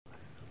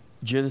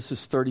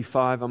Genesis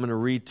 35, I'm going to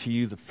read to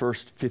you the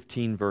first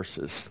 15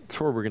 verses. That's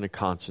where we're going to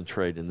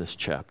concentrate in this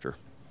chapter,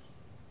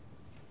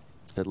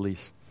 at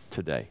least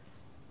today.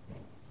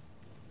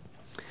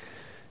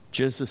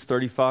 Genesis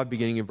 35,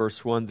 beginning in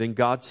verse 1, Then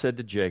God said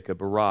to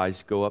Jacob,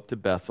 Arise, go up to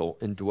Bethel,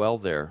 and dwell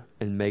there,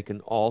 and make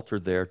an altar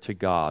there to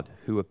God,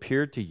 who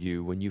appeared to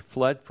you when you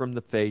fled from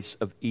the face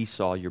of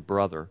Esau your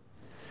brother.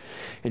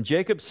 And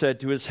Jacob said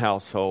to his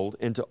household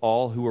and to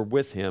all who were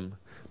with him,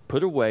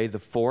 Put away the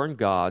foreign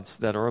gods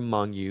that are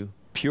among you,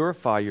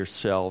 purify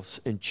yourselves,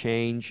 and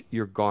change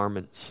your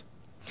garments.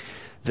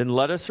 Then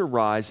let us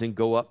arise and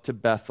go up to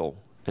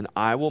Bethel, and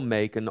I will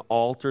make an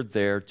altar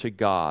there to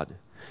God,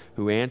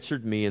 who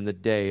answered me in the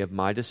day of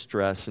my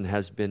distress and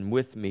has been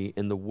with me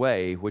in the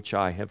way which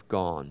I have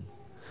gone.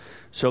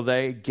 So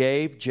they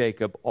gave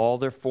Jacob all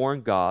their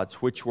foreign gods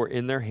which were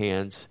in their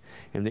hands,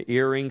 and the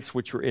earrings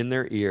which were in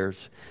their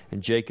ears,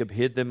 and Jacob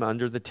hid them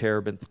under the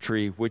terebinth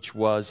tree which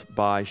was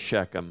by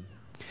Shechem.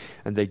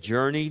 And they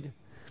journeyed,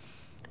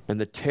 and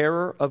the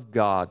terror of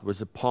God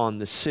was upon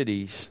the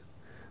cities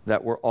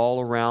that were all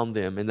around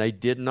them, and they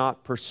did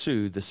not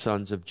pursue the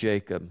sons of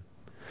Jacob.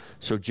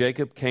 So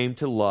Jacob came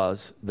to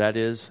Luz, that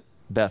is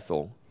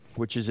Bethel,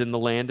 which is in the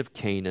land of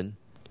Canaan,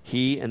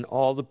 he and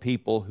all the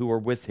people who were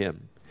with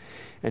him.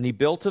 And he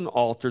built an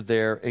altar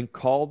there and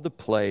called the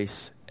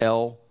place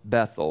El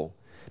Bethel,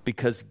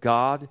 because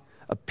God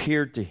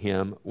appeared to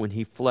him when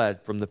he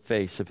fled from the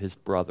face of his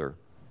brother.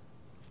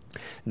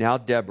 Now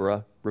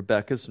Deborah,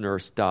 Rebekah's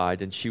nurse,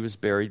 died, and she was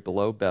buried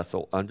below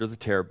Bethel under the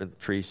terebinth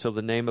tree, so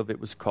the name of it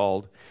was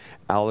called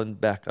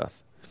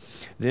Allon-Bechoth.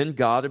 Then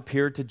God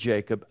appeared to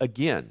Jacob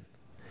again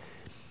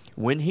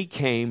when he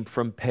came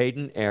from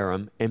Padan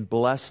Aram and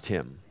blessed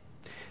him.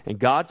 And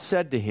God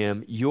said to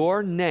him,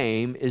 Your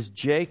name is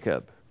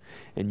Jacob,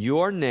 and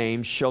your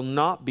name shall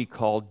not be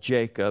called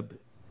Jacob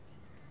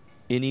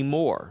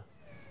anymore,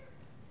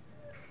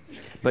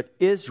 but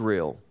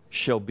Israel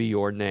shall be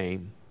your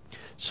name.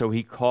 So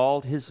he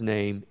called his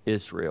name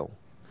Israel.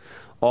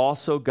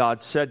 Also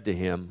God said to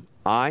him,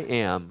 I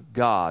am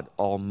God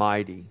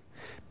Almighty.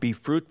 Be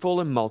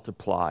fruitful and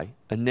multiply.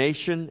 A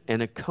nation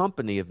and a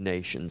company of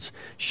nations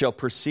shall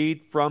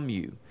proceed from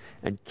you,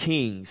 and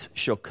kings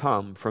shall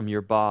come from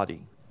your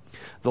body.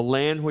 The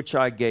land which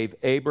I gave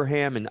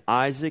Abraham and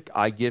Isaac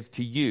I give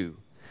to you,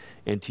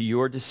 and to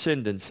your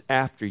descendants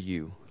after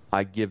you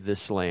I give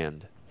this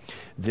land.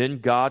 Then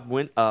God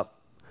went up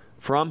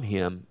from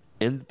him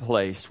in the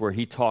place where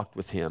he talked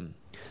with him.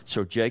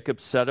 So Jacob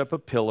set up a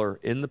pillar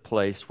in the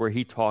place where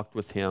he talked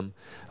with him,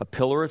 a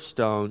pillar of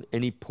stone,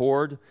 and he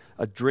poured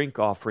a drink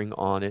offering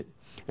on it,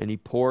 and he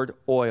poured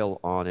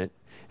oil on it.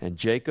 And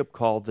Jacob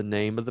called the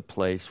name of the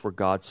place where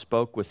God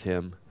spoke with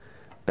him,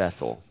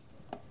 Bethel.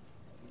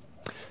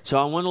 So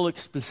I want to look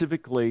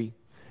specifically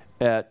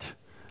at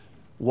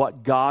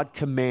what God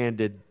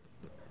commanded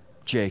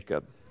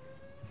Jacob.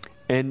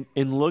 And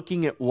in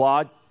looking at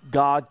what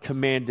God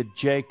commanded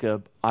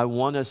Jacob, I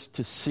want us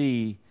to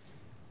see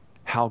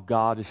how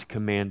God is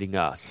commanding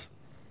us.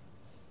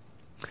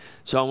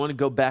 So I want to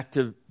go back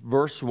to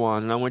verse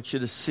 1, and I want you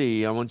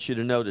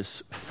to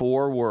notice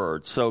 4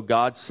 words. So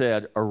God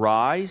said,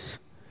 Arise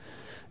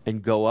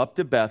and go up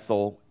to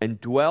Bethel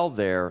and dwell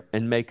there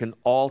and make an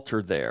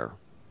altar there.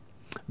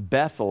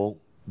 Bethel,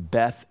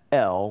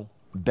 Beth-el,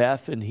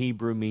 Beth in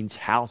Hebrew means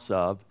house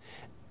of.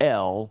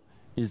 El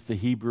is the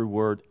Hebrew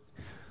word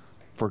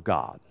for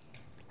God.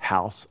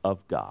 House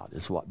of God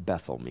is what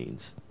Bethel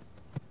means.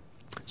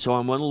 So I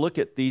want to look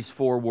at these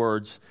 4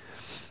 words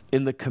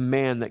in the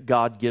command that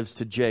God gives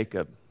to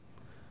Jacob.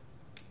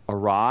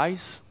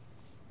 Arise.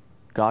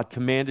 God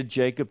commanded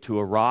Jacob to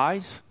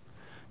arise.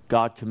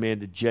 God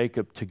commanded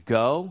Jacob to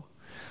go.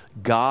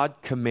 God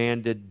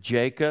commanded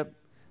Jacob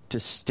to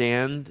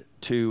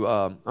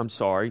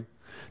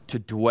to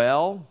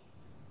dwell.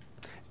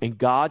 And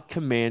God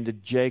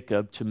commanded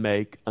Jacob to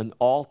make an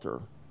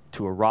altar,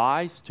 to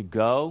arise, to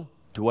go,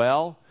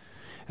 dwell.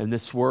 And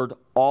this word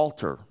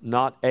altar,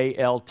 not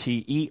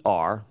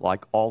A-L-T-E-R,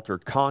 like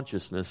altered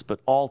consciousness, but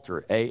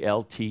altar,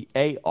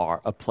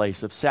 A-L-T-A-R, a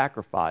place of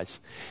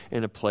sacrifice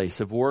and a place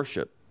of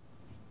worship.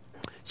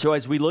 So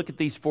as we look at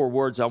these 4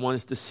 words, I want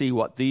us to see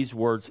what these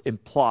words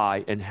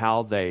imply and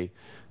how they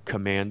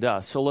command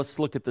us. So let's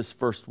look at this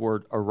first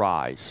word,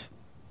 arise.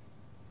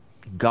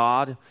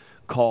 God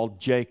called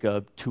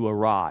Jacob to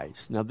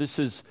arise. Now this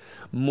is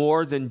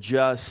more than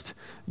just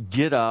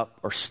get up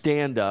or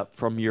stand up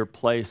from your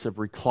place of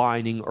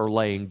reclining or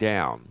laying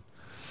down.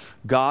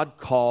 God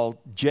called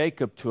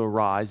Jacob to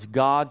arise.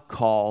 God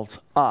calls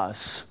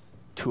us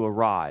to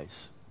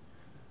arise.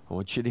 I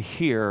want you to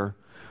hear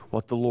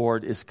what the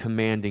Lord is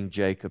commanding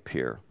Jacob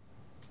here.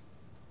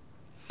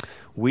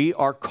 We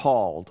are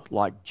called,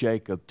 like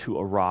Jacob, to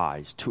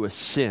arise, to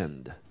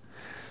ascend.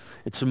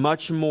 It's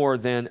much more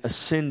than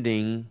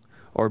ascending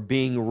or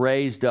being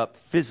raised up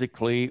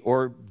physically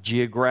or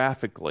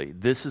geographically.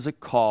 This is a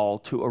call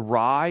to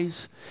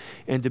arise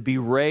and to be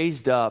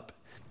raised up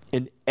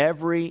in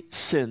every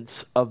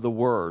sense of the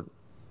word.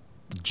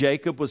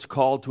 Jacob was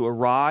called to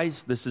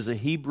arise. This is a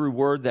Hebrew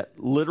word that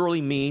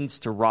literally means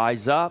to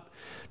rise up,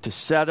 to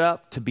set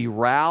up, to be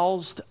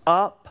roused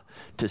up,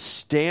 to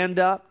stand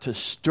up, to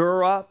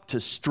stir up, to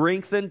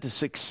strengthen, to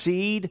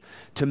succeed,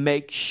 to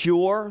make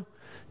sure,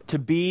 to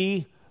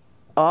be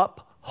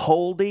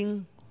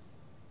upholding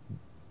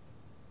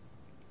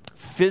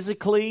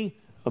physically,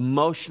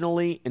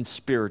 emotionally, and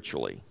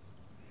spiritually.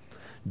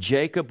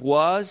 Jacob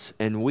was,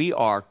 and we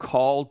are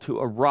called to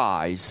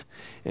arise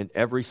in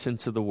every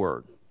sense of the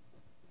word.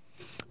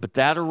 But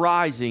that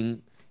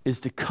arising is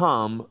to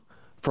come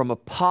from a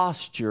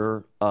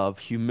posture of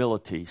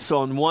humility. So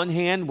on one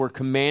hand, we're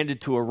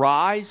commanded to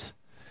arise.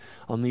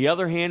 On the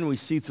other hand, we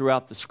see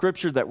throughout the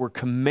Scripture that we're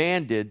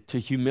commanded to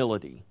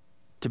humility,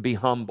 to be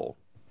humble.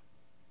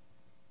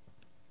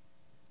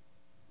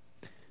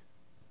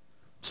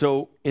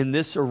 So in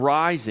this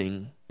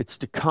arising, it's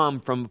to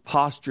come from a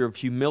posture of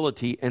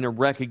humility and a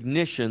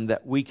recognition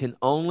that we can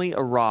only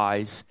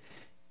arise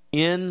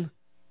in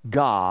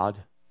God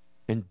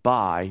and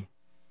by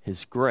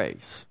His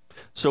grace.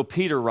 So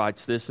Peter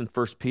writes this in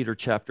 1 Peter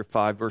chapter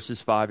 5,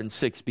 verses 5 and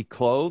 6. Be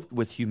clothed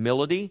with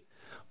humility,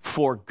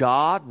 for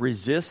God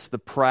resists the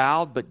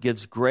proud, but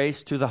gives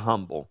grace to the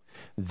humble.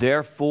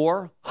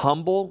 Therefore,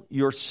 humble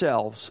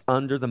yourselves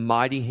under the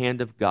mighty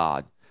hand of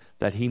God,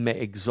 that He may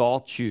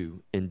exalt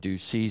you in due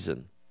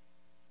season.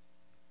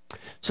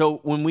 So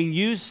when we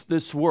use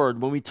this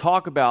word, when we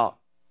talk about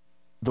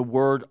the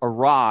word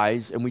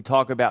arise and we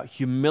talk about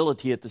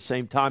humility at the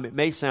same time, it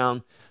may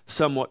sound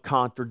somewhat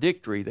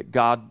contradictory, that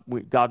God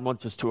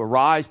wants us to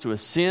arise, to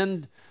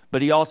ascend,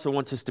 but He also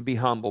wants us to be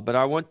humble. But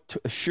I want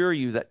to assure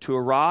you that to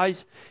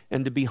arise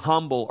and to be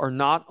humble are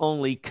not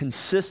only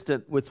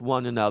consistent with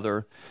one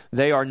another,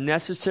 they are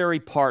necessary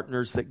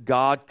partners that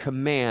God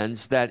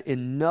commands that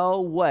in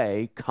no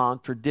way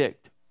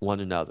contradict one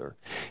another.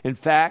 In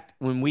fact,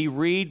 when we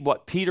read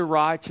what Peter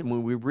writes and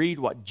when we read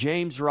what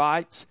James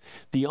writes,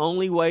 the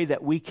only way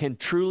that we can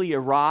truly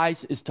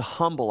arise is to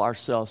humble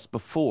ourselves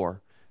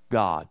before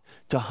God,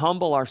 to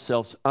humble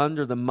ourselves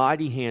under the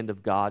mighty hand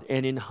of God.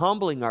 And in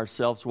humbling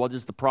ourselves, what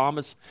is the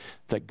promise?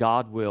 That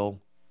God will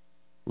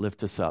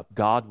lift us up.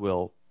 God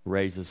will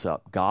raise us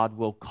up. God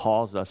will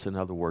cause us, in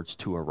other words,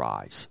 to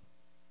arise.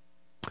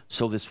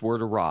 So this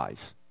word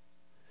arise,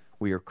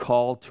 we are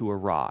called to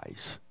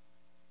arise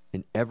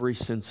in every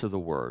sense of the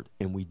word,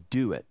 and we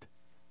do it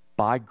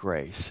by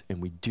grace,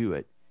 and we do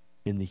it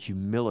in the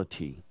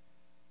humility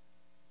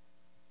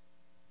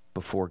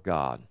before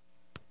God.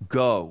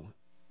 Go.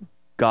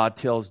 God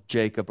tells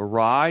Jacob,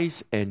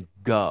 arise and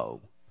go.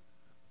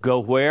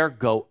 Go where?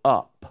 Go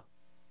up.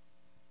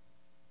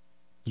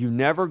 You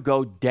never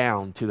go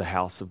down to the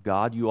house of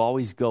God. You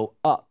always go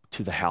up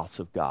to the house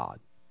of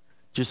God.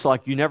 Just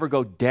like you never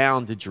go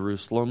down to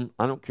Jerusalem.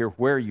 I don't care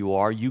where you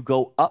are. You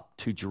go up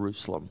to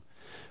Jerusalem.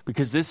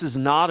 Because this is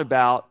not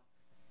about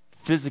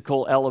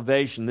physical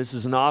elevation. This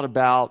is not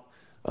about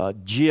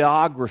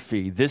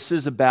geography. This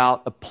is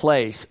about a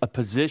place, a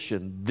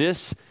position.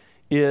 This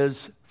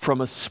is from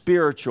a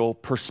spiritual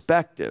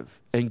perspective.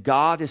 And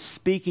God is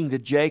speaking to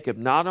Jacob,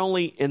 not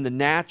only in the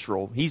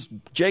natural.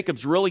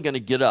 Jacob's really going to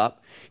get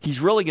up. He's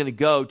really going to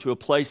go to a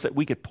place that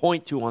we could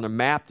point to on a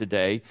map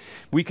today.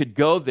 We could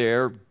go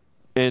there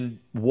and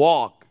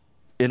walk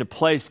in a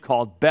place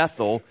called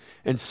Bethel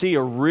and see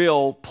a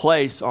real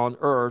place on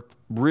earth,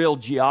 real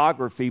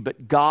geography.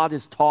 But God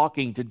is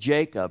talking to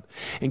Jacob,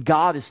 and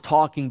God is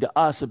talking to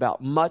us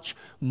about much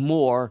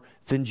more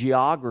than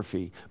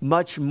geography,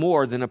 much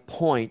more than a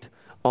point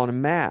on a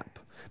map.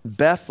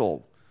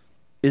 Bethel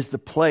is the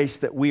place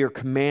that we are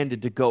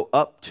commanded to go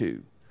up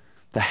to.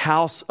 The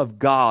house of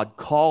God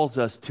calls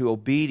us to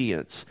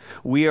obedience.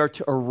 We are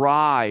to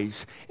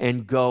arise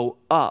and go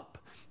up.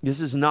 This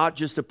is not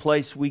just a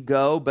place we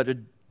go, but a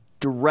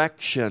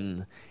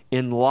direction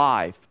in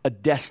life, a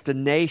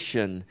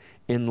destination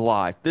in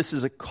life. This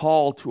is a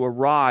call to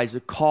arise, a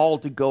call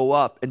to go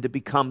up and to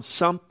become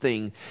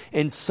something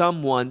and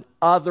someone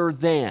other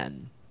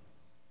than.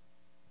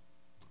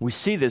 We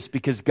see this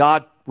because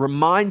God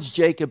reminds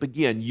Jacob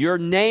again, your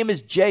name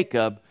is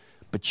Jacob,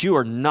 but you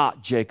are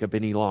not Jacob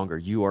any longer.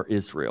 You are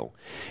Israel.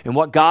 And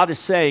what God is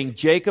saying,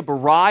 Jacob,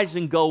 arise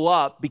and go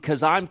up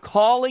because I'm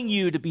calling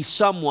you to be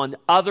someone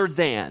other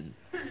than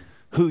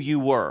who you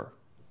were.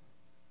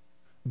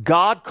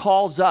 God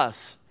calls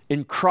us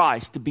in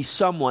Christ to be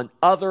someone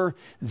other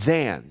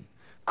than.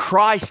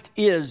 Christ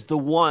is the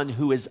one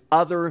who is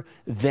other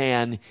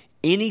than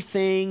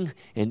anything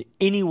and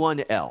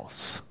anyone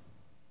else.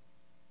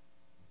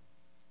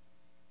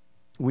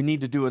 We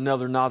need to do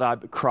another Not I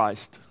But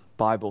Christ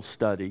Bible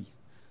study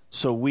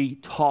so we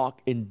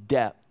talk in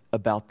depth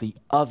about the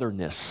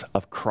otherness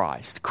of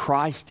Christ.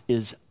 Christ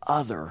is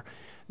other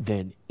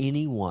than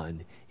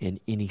anyone and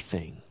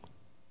anything.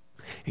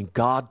 And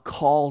God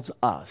calls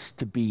us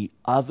to be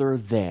other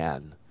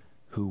than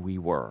who we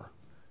were.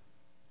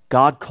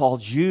 God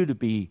calls you to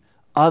be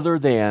other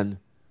than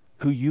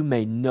who you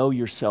may know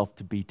yourself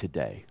to be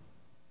today.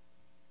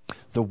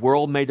 The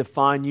world may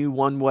define you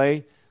one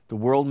way. The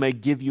world may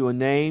give you a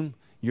name.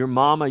 Your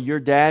mama, your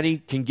daddy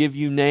can give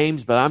you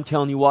names, but I'm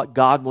telling you what,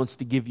 God wants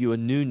to give you a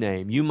new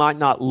name. You might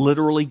not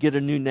literally get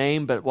a new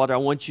name, but what I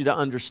want you to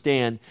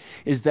understand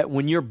is that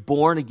when you're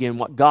born again,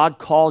 what God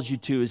calls you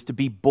to is to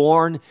be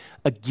born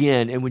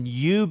again. And when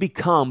you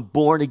become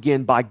born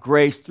again by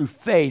grace through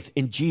faith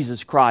in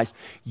Jesus Christ,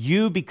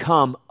 you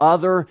become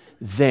other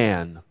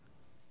than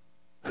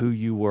who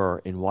you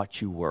were and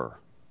what you were.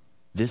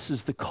 This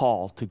is the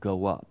call to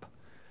go up.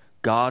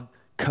 God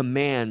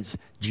commands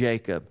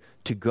Jacob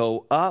to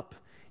go up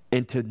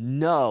and to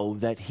know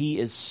that he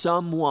is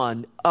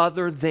someone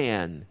other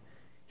than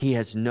he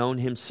has known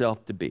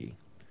himself to be.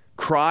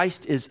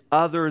 Christ is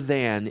other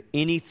than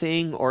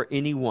anything or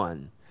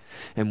anyone.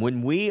 And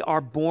when we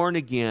are born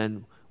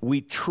again,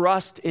 we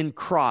trust in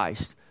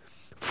Christ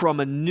from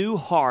a new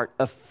heart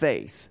of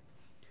faith.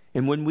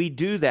 And when we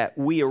do that,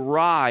 we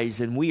arise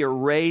and we are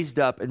raised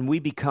up and we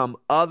become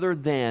other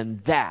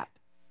than that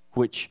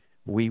which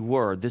we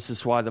were. This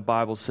is why the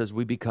Bible says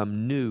we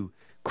become new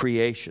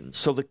creation.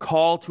 So the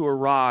call to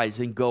arise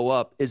and go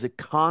up is a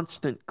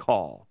constant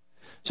call.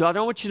 So I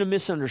don't want you to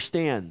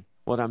misunderstand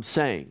what I'm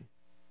saying.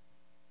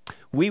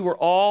 We were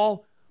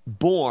all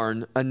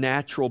born a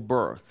natural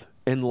birth.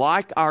 And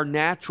like our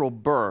natural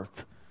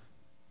birth,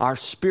 our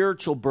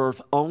spiritual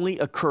birth only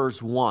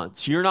occurs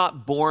once. You're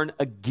not born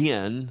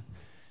again,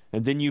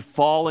 and then you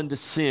fall into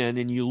sin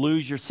and you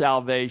lose your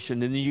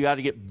salvation, and then you got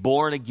to get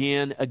born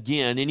again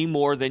any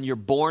more than you're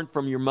born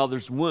from your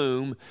mother's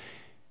womb.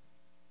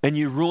 And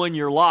you ruin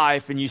your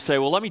life and you say,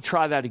 well, let me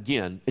try that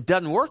again. It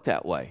doesn't work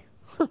that way.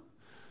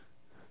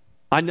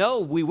 I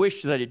know we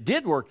wish that it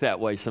did work that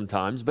way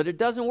sometimes, but it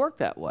doesn't work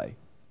that way.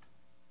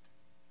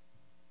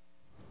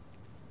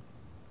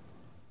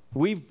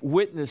 We've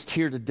witnessed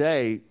here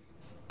today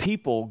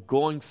people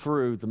going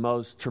through the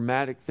most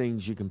traumatic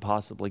things you can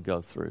possibly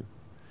go through.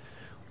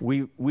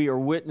 We are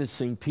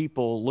witnessing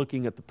people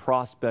looking at the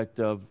prospect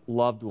of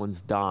loved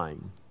ones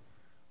dying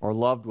or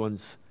loved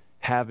ones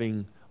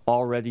having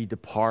already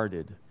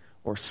departed,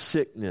 or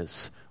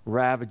sickness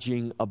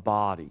ravaging a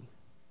body.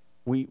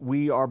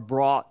 We are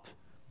brought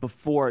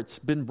before, it's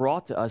been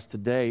brought to us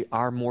today,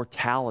 our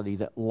mortality,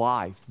 that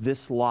life,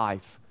 this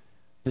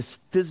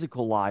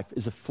physical life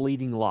is a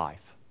fleeting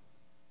life.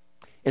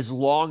 As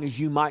long as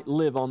you might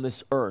live on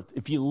this earth,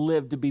 if you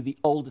live to be the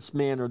oldest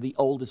man or the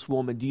oldest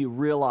woman, do you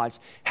realize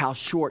how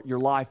short your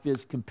life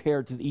is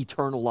compared to the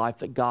eternal life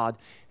that God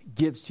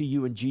gives to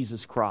you in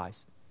Jesus Christ?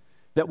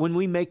 That when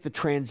we make the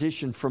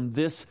transition from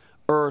this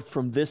earth,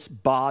 from this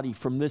body,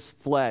 from this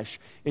flesh,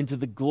 into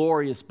the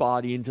glorious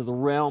body, into the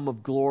realm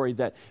of glory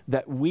that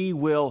we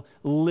will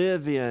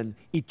live in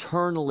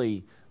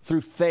eternally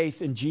through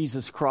faith in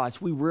Jesus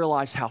Christ, we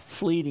realize how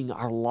fleeting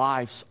our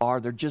lives are.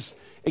 They're just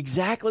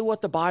exactly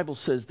what the Bible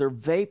says. They're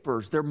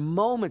vapors. They're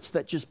moments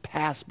that just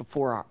pass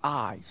before our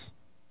eyes.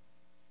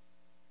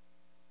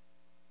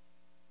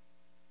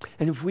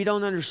 And if we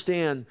don't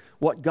understand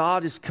what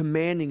God is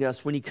commanding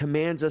us when He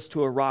commands us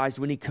to arise,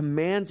 when He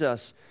commands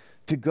us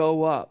to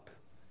go up,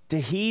 to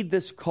heed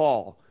this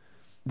call,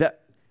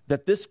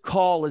 that this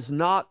call is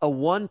not a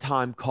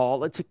one-time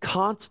call, it's a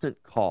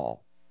constant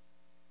call.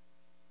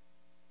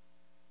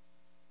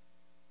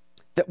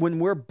 That when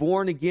we're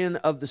born again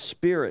of the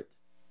Spirit,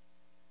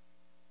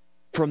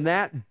 from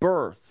that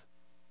birth,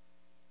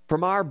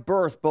 from our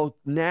birth, both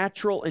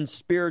natural and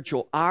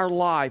spiritual, our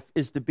life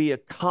is to be a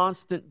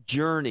constant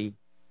journey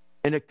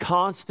and a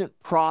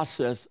constant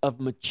process of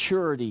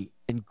maturity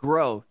and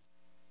growth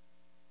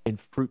and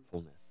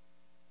fruitfulness.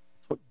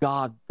 That's what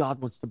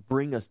God wants to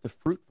bring us to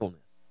fruitfulness.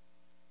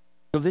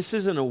 So this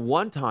isn't a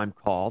one-time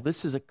call.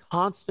 This is a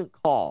constant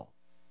call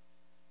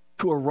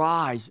to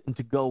arise and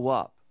to go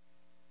up.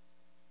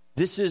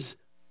 This is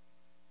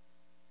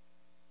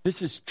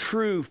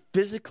true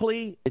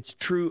physically. It's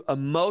true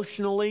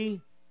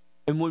emotionally.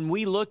 And when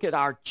we look at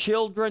our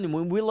children and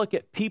when we look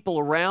at people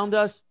around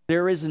us,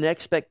 there is an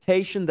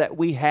expectation that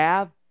we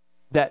have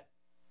that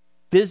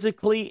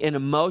physically and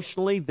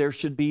emotionally there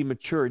should be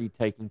maturity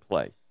taking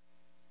place.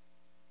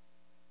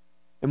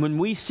 And when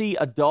we see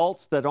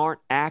adults that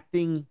aren't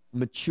acting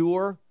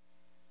mature,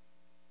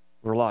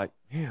 we're like,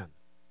 man,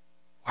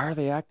 why are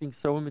they acting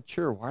so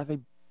immature?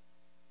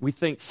 We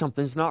think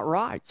something's not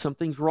right.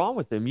 Something's wrong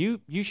with them.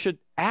 You should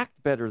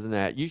act better than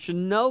that. You should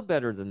know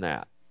better than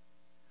that.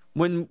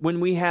 When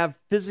we have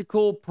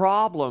physical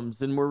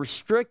problems and we're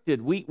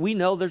restricted, we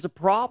know there's a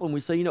problem. We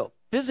say,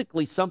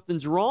 physically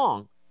something's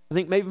wrong. I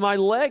think maybe my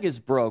leg is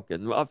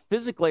broken.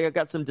 Physically, I've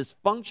got some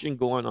dysfunction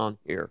going on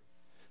here.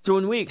 So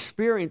when we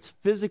experience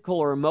physical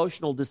or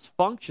emotional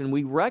dysfunction,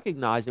 we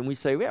recognize and we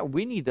say, yeah,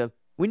 we need to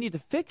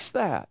fix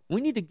that.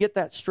 We need to get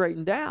that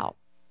straightened out.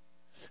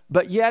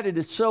 But yet it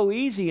is so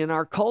easy in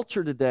our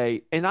culture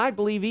today, and I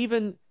believe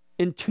even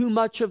in too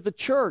much of the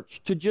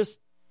church, to just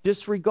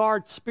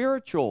disregard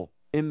spiritual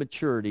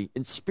immaturity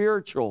and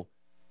spiritual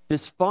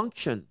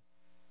dysfunction.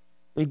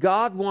 And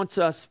God wants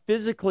us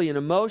physically and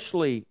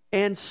emotionally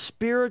and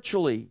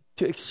spiritually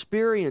to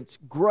experience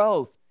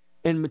growth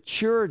and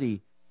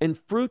maturity and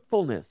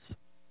fruitfulness.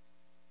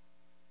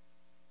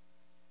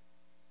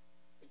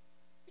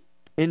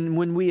 And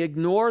when we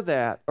ignore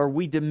that or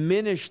we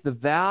diminish the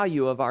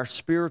value of our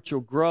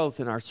spiritual growth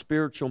and our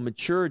spiritual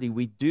maturity,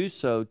 we do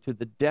so to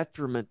the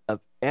detriment of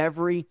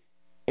every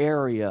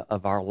area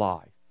of our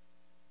life.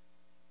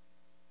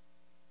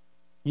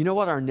 You know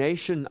what? Our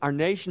nation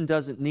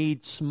doesn't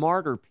need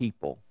smarter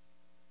people.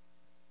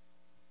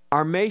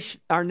 Our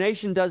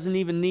nation doesn't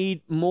even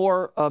need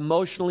more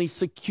emotionally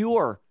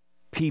secure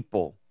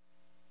people.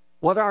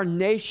 What our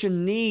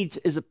nation needs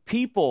is a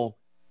people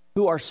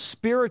who are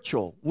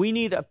spiritual. We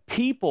need a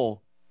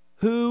people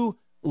who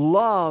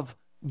love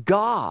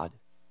God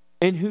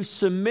and who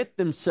submit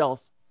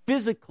themselves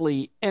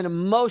physically and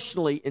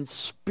emotionally and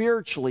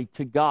spiritually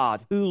to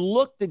God, who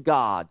look to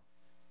God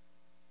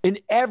in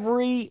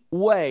every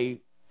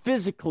way,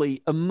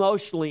 physically,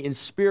 emotionally, and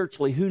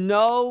spiritually, who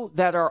know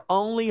that our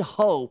only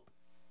hope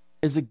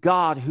is a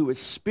God who is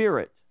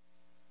spirit.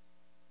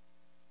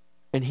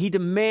 And He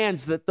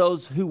demands that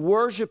those who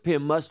worship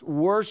Him must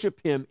worship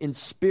Him in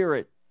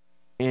spirit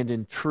and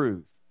in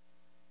truth.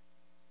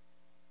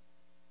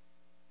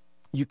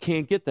 You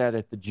can't get that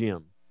at the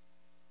gym.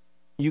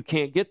 You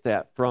can't get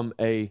that from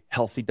a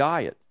healthy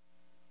diet.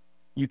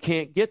 You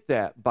can't get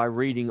that by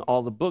reading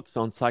all the books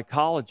on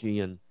psychology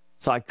and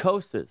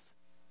psychosis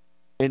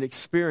and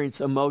experience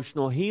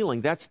emotional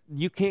healing.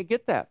 You can't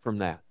get that from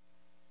that.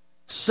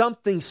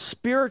 Something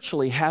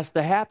spiritually has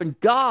to happen.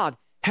 God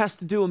has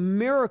to do a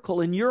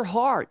miracle in your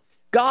heart.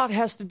 God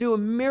has to do a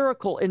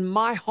miracle in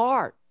my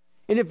heart.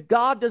 And if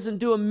God doesn't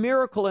do a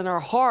miracle in our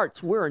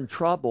hearts, we're in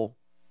trouble.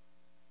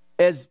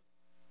 As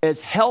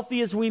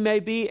healthy as we may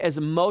be, as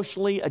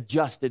emotionally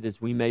adjusted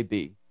as we may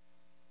be,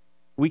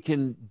 we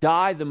can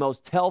die the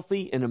most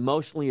healthy and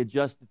emotionally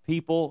adjusted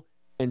people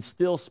and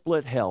still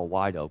split hell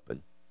wide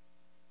open.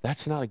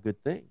 That's not a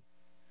good thing.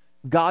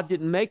 God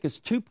didn't make us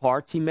 2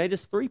 parts. He made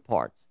us 3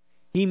 parts.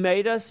 He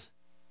made us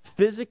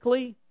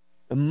physically,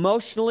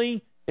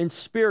 emotionally, and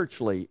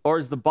spiritually. Or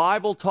as the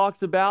Bible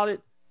talks about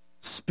it,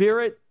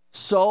 spirit,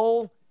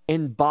 soul,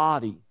 and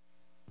body.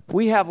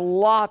 We have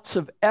lots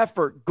of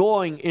effort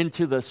going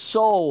into the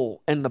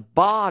soul and the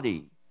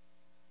body.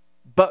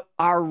 But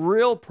our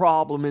real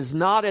problem is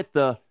not at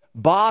the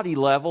body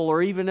level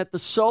or even at the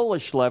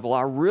soulish level.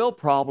 Our real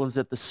problem is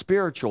at the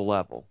spiritual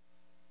level.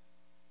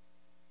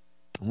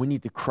 And we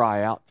need to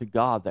cry out to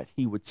God that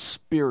He would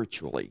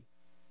spiritually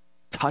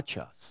touch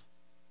us,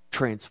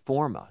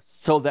 transform us,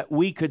 so that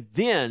we could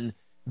then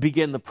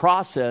begin the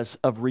process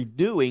of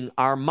renewing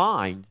our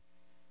mind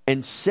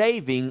and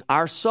saving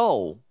our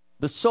soul.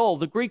 The soul,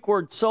 the Greek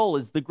word soul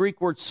is the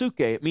Greek word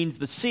psyche. It means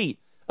the seat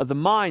of the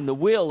mind, the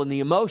will, and the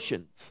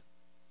emotions.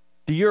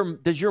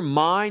 Does your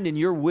mind and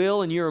your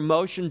will and your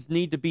emotions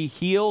need to be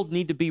healed,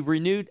 need to be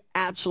renewed?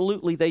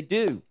 Absolutely they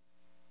do.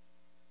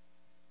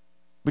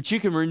 But you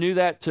can renew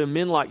that to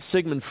men like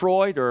Sigmund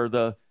Freud or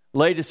the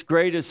latest,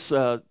 greatest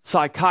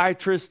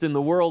psychiatrists in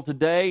the world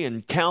today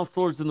and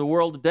counselors in the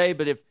world today.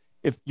 But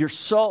if your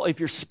soul, if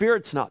your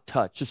spirit's not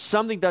touched, if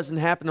something doesn't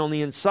happen on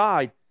the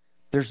inside,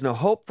 there's no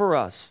hope for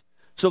us.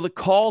 So the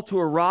call to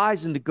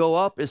arise and to go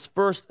up is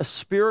first a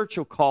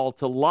spiritual call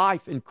to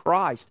life in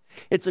Christ.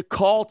 It's a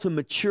call to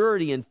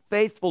maturity and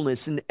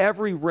faithfulness in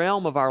every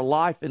realm of our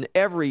life and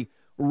every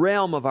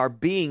realm of our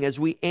being. As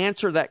we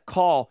answer that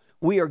call,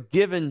 we are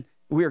giving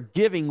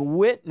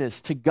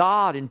witness to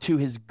God and to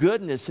His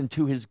goodness and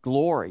to His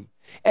glory.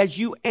 As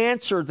you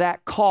answer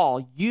that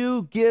call,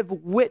 you give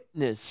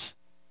witness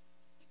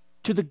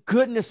to the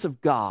goodness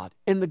of God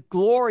and the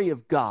glory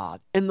of God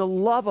and the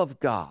love of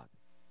God.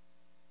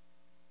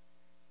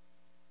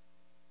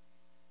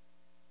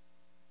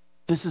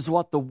 This is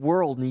what the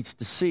world needs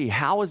to see.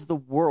 How is the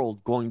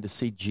world going to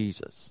see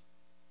Jesus?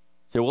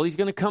 Say, well, He's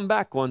going to come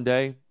back one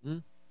day.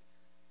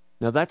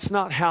 Now, that's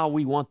not how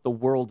we want the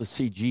world to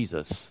see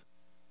Jesus.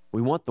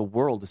 We want the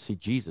world to see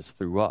Jesus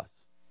through us.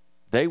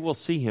 They will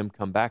see Him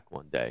come back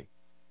one day.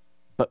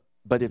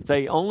 But if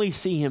they only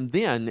see Him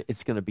then,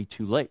 it's going to be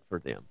too late for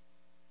them.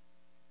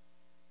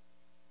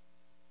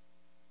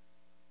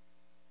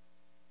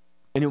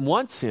 And in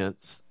one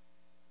sense,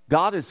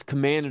 God has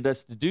commanded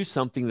us to do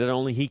something that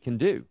only He can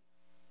do.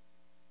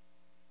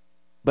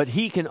 But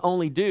He can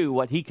only do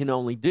what He can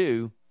only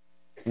do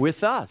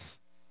with us.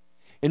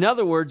 In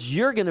other words,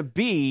 you're going to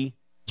be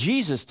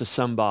Jesus to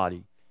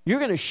somebody. You're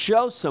going to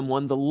show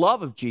someone the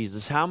love of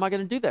Jesus. How am I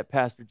going to do that,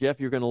 Pastor Jeff?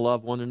 You're going to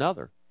love one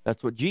another.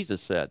 That's what Jesus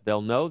said.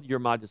 They'll know you're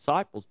my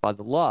disciples by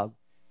the love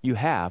you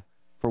have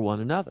for one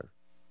another.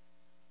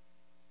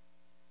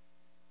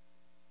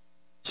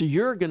 So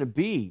you're going to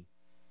be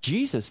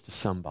Jesus to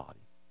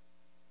somebody.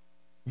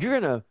 You're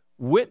going to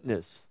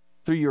witness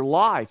through your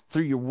life,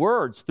 through your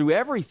words, through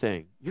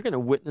everything. You're going to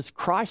witness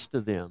Christ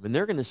to them, and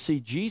they're going to see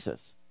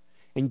Jesus.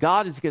 And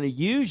God is going to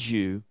use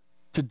you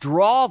to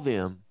draw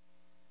them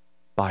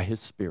by His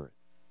Spirit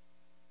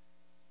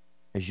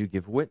as you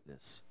give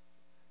witness.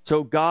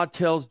 So God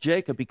tells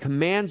Jacob, He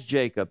commands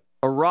Jacob,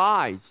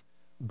 arise,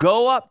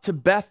 go up to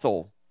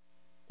Bethel.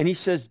 And He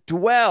says,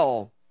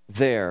 dwell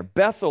there.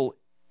 Bethel,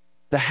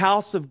 the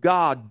house of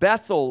God.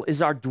 Bethel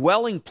is our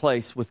dwelling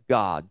place with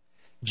God.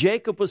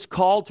 Jacob was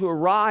called to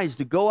arise,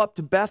 to go up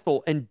to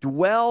Bethel and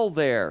dwell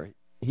there.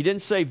 He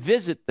didn't say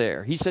visit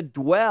there. He said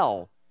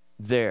dwell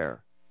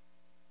there.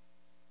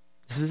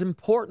 This is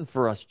important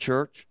for us,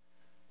 church.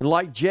 And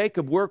like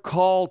Jacob, we're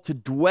called to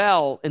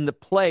dwell in the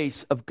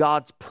place of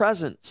God's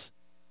presence.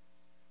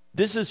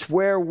 This is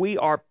where we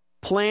are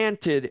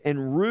planted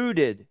and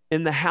rooted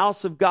in the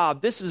house of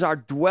God. This is our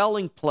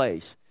dwelling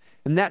place.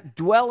 And that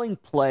dwelling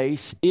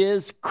place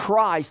is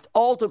Christ.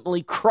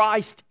 Ultimately,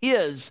 Christ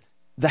is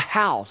the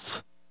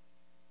house.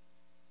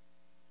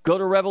 Go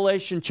to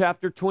Revelation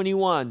chapter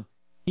 21.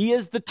 He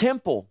is the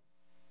temple.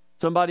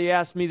 Somebody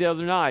asked me the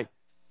other night,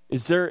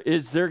 is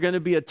there going to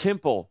be a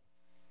temple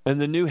in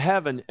the new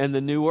heaven and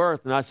the new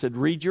earth? And I said,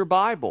 read your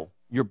Bible.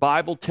 Your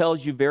Bible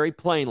tells you very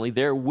plainly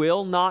there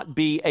will not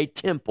be a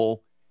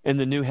temple in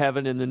the new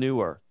heaven and the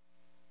new earth.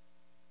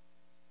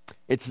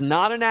 It's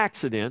not an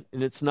accident,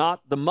 and it's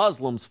not the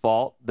Muslims'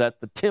 fault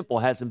that the temple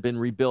hasn't been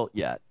rebuilt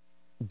yet.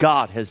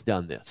 God has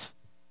done this.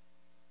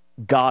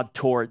 God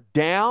tore it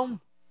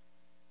down.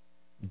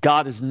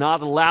 God has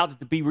not allowed it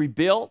to be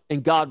rebuilt,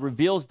 and God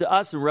reveals to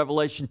us in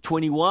Revelation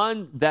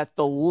 21 that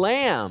the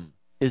Lamb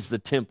is the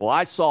temple.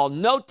 I saw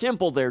no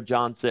temple there,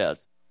 John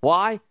says.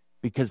 Why?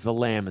 Because the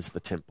Lamb is the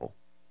temple.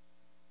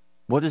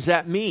 What does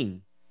that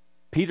mean?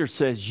 Peter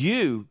says,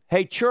 you,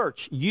 hey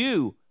church,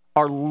 you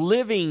are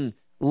living,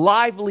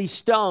 lively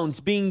stones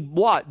being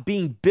what?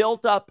 Being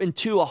built up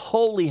into a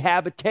holy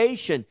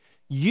habitation.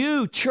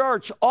 You,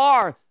 church,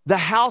 are the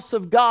house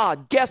of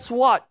God. Guess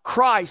what?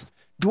 Christ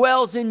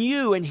dwells in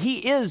you, and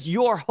he is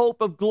your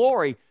hope of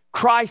glory.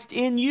 Christ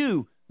in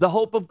you, the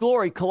hope of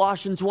glory.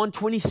 Colossians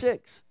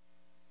 1:26.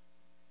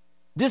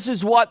 This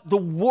is what the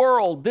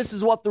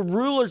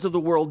rulers of the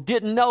world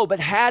didn't know,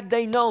 but had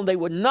they known, they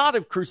would not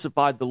have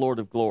crucified the Lord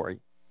of glory.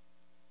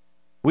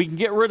 We can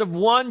get rid of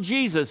one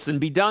Jesus and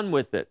be done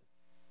with it.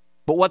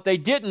 But what they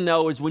didn't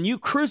know is when you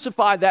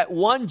crucify that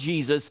one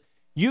Jesus,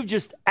 you've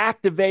just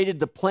activated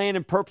the plan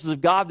and purpose of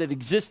God that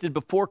existed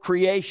before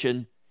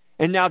creation.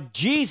 And now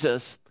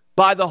Jesus,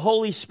 by the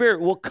Holy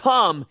Spirit, will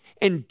come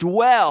and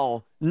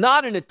dwell,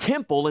 not in a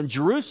temple in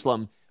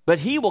Jerusalem, but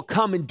he will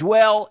come and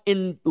dwell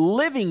in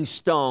living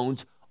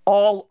stones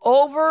all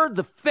over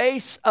the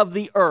face of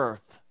the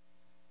earth.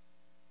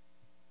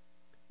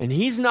 And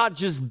he's not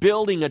just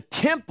building a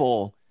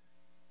temple.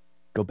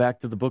 Go back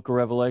to the book of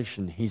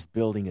Revelation. He's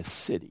building a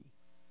city.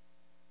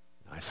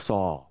 I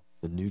saw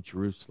the new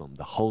Jerusalem,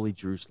 the holy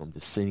Jerusalem,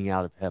 descending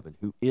out of heaven,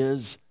 who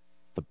is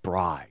the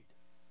bride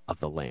of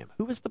the Lamb.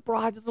 Who is the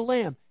bride of the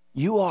Lamb?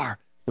 You are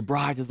the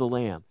bride of the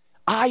Lamb.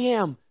 I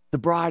am the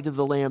bride of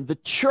the Lamb. The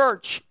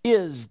church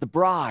is the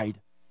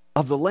bride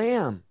of the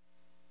Lamb.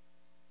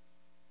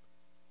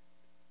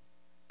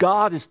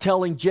 God is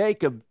telling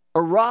Jacob,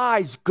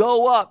 arise,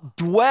 go up,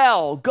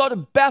 dwell, go to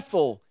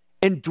Bethel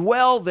and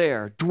dwell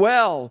there.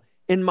 Dwell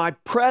in my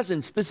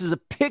presence. This is a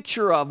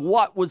picture of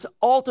what was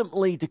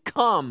ultimately to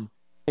come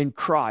in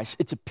Christ.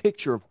 It's a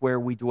picture of where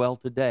we dwell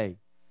today.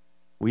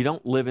 We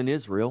don't live in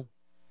Israel.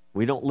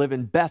 We don't live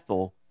in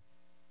Bethel.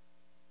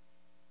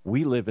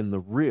 We live in the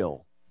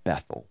real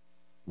Bethel.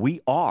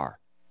 We are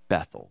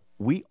Bethel.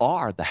 We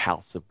are the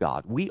house of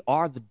God. We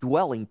are the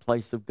dwelling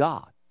place of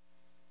God.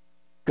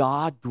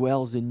 God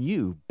dwells in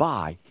you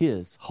by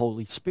his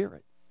Holy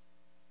Spirit.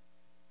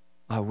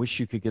 I wish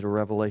you could get a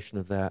revelation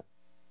of that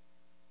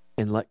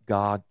and let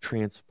God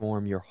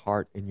transform your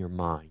heart and your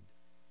mind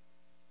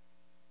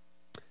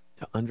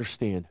to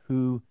understand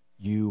who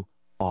you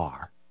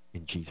are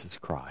in Jesus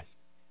Christ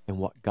and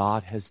what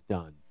God has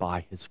done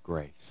by his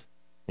grace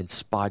in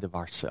spite of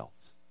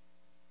ourselves.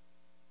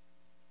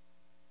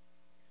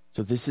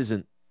 So this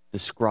isn't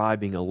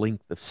describing a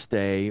length of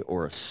stay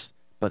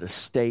but a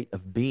state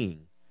of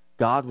being.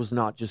 God was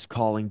not just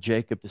calling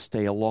Jacob to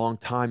stay a long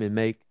time and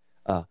make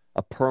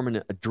a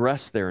permanent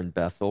address there in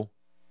Bethel.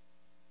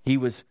 He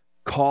was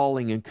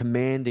calling and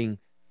commanding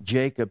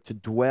Jacob to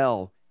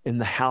dwell in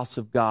the house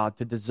of God,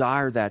 to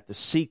desire that, to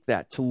seek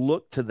that, to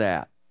look to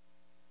that.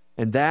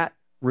 And that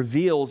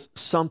reveals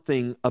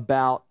something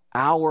about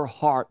our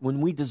heart.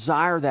 When we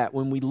desire that,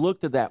 when we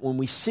look to that, when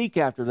we seek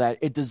after that,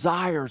 it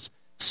desires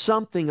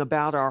something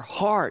about our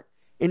heart,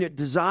 and it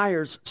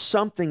desires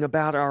something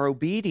about our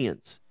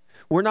obedience.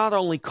 We're not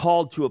only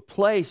called to a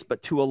place,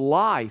 but to a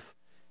life.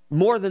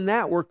 More than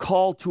that, we're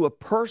called to a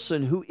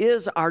person who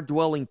is our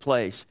dwelling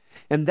place.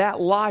 And that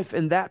life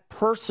and that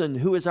person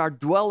who is our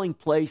dwelling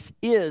place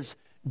is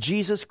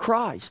Jesus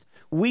Christ.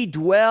 We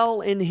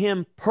dwell in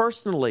him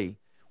personally.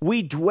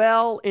 We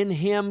dwell in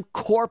him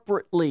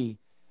corporately.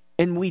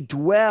 And we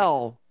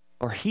dwell,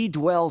 or he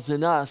dwells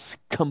in us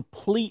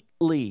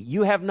completely.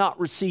 You have not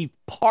received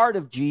part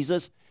of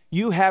Jesus.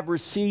 You have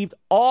received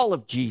all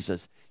of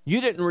Jesus.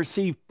 You didn't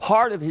receive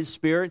part of his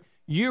Spirit.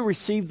 You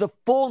received the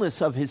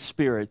fullness of his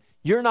Spirit.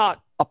 You're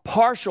not a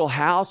partial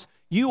house.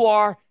 You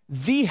are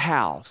the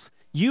house.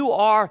 You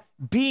are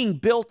being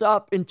built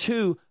up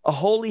into a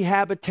holy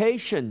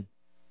habitation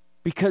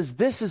because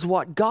this is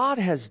what God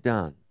has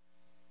done.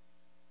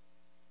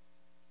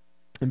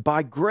 And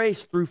by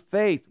grace through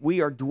faith, we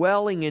are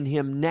dwelling in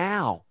him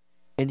now,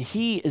 and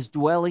he is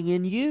dwelling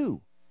in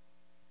you.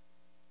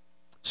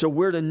 So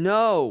we're to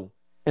know,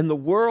 and the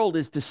world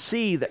is to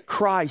see that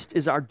Christ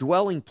is our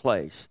dwelling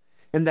place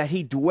and that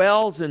he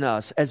dwells in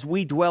us as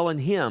we dwell in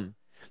him,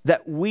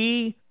 that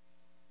we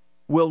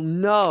will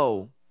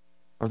know,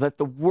 or that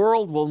the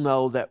world will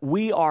know, that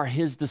we are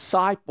his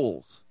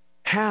disciples.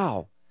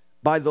 How?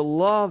 By the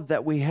love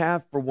that we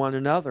have for one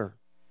another.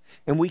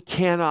 And we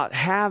cannot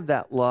have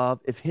that love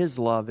if his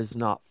love is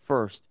not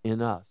first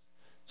in us.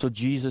 So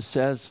Jesus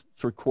says,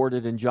 it's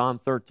recorded in John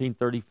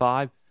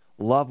 13:35,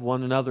 love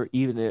one another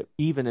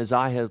even as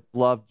I have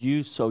loved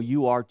you, so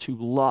you are to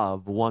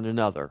love one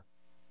another.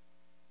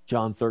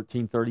 John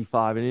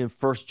 13:35. And in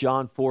 1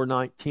 John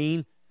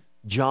 4:19,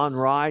 John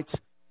writes,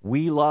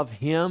 we love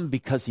him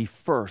because he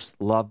first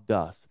loved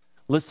us.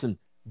 Listen,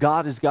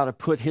 God has got to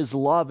put his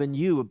love in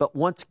you, but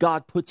once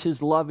God puts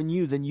his love in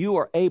you, then you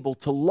are able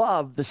to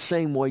love the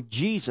same way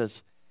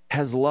Jesus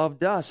has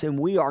loved us, and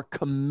we are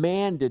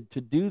commanded to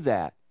do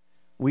that.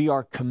 We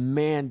are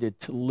commanded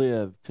to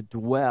live, to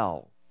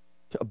dwell,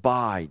 to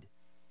abide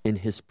in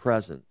his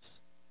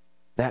presence.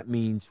 That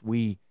means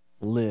we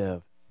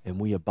live and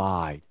we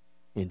abide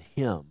in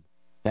him.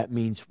 That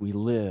means we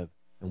live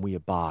and we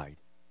abide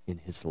in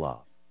his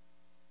love.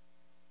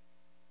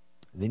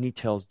 And then he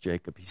tells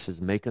Jacob, he says,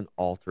 make an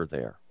altar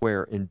there.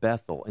 Where? In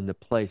Bethel, in the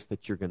place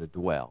that you're going to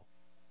dwell.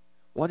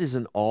 What is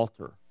an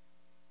altar?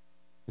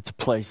 It's a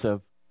place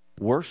of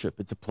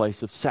worship. It's a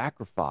place of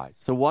sacrifice.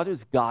 So what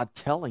is God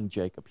telling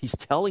Jacob? He's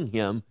telling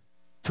him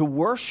to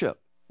worship.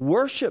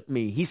 Worship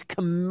me. He's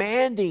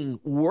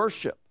commanding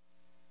worship.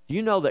 Do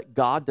you know that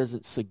God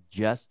doesn't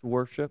suggest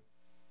worship?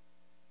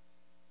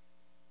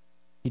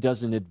 He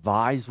doesn't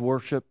advise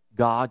worship.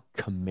 God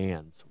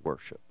commands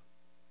worship.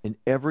 In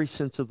every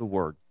sense of the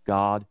word,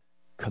 God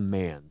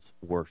commands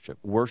worship.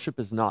 Worship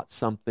is not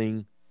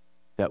something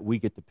that we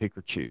get to pick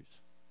or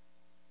choose.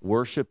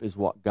 Worship is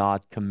what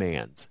God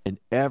commands. And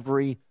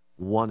every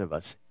one of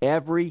us,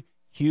 every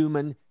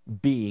human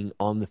being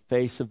on the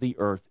face of the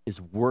earth is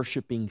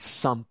worshiping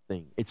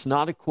something. It's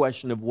not a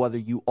question of whether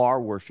you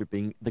are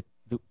worshiping. The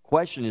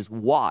question is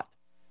what,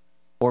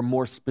 or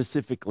more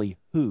specifically,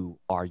 who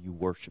are you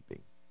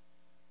worshiping?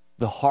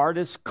 The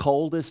hardest,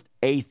 coldest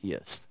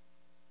atheist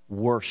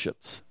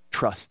worships,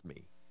 trust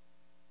me.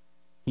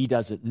 He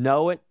doesn't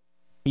know it.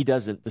 He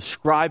doesn't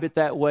describe it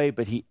that way,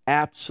 but he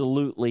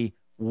absolutely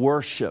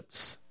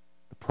worships.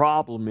 The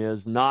problem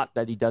is not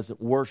that he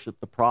doesn't worship.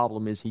 The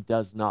problem is he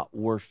does not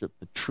worship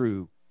the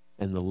true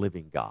and the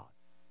living God.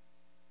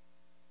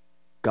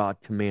 God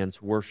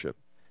commands worship.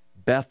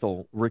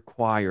 Bethel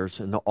requires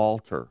an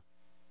altar.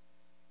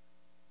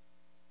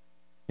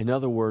 In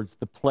other words,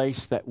 the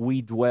place that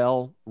we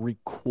dwell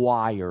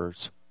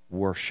requires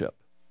worship.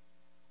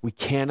 We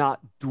cannot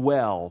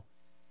dwell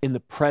in the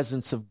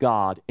presence of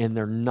God and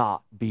there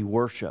not be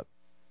worship.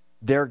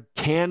 There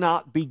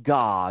cannot be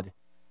God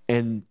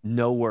and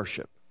no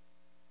worship.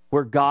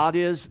 Where God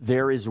is,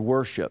 there is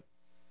worship.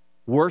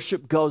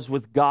 Worship goes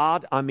with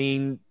God,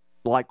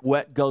 like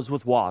wet goes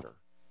with water.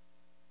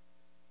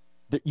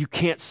 You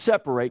can't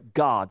separate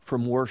God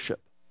from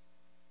worship.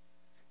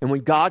 And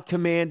when God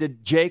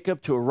commanded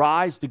Jacob to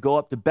arise, to go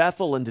up to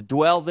Bethel and to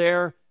dwell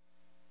there,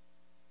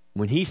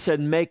 when he said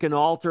make an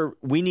altar,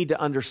 we need to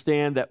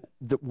understand that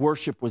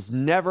worship was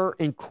never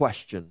in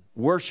question.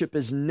 Worship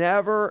is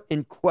never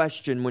in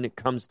question when it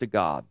comes to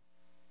God.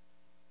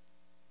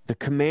 The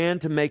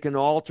command to make an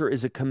altar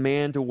is a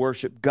command to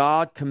worship.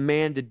 God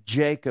commanded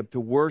Jacob to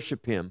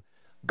worship him.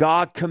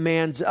 God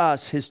commands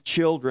us, his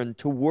children,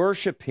 to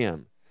worship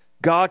him.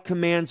 God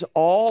commands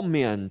all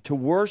men to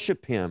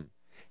worship him.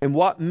 And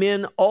what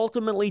men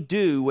ultimately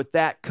do with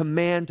that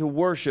command to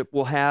worship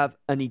will have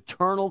an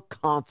eternal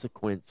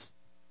consequence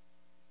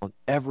on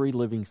every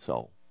living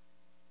soul.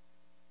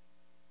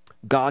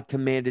 God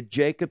commanded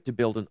Jacob to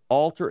build an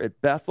altar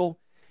at Bethel,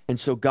 and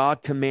so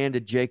God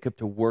commanded Jacob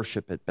to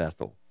worship at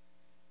Bethel.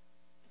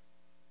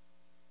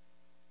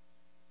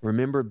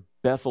 Remember,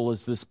 Bethel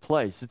is this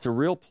place. It's a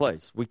real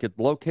place. We could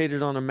locate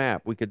it on a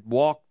map. We could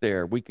walk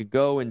there. We could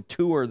go and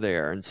tour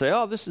there and say,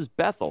 oh, this is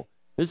Bethel.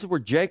 This is where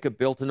Jacob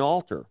built an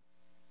altar.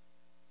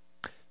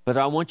 But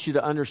I want you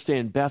to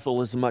understand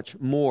Bethel is much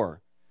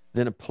more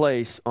than a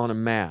place on a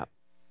map.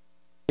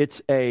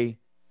 It's a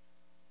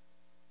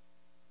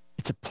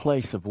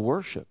place of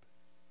worship.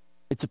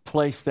 It's a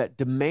place that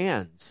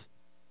demands,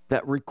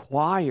 that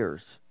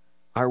requires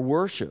our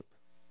worship.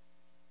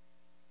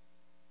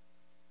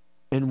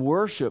 And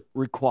worship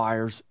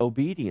requires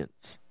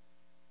obedience.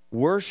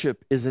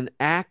 Worship is an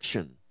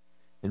action.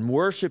 And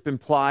worship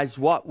implies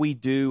what we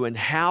do and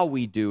how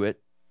we do it.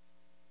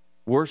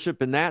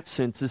 Worship in that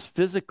sense is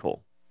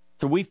physical.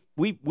 So we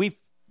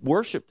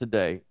worship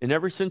today in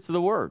every sense of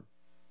the word.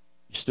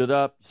 You stood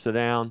up, you sat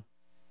down,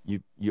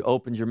 you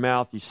opened your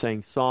mouth, you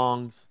sang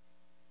songs,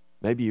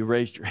 maybe you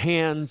raised your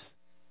hands.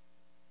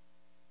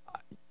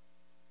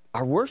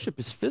 Our worship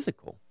is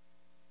physical.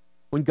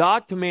 When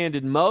God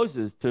commanded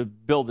Moses to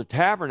build the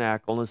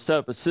tabernacle and set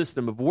up a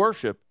system of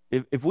worship,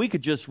 if we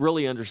could just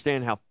really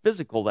understand how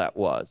physical that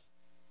was,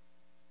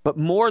 but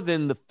more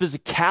than the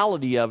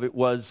physicality of it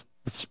was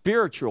the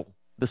spiritual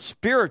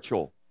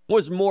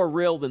was more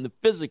real than the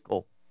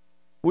physical.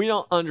 We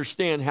don't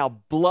understand how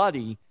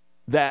bloody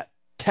that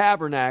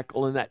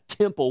tabernacle and that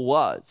temple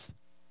was.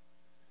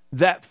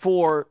 That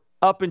for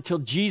up until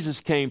Jesus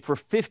came, for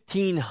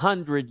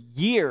 1,500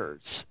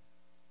 years,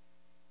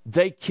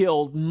 they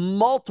killed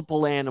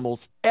multiple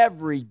animals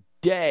every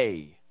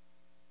day.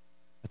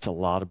 That's a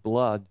lot of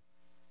blood.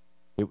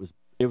 It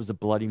was a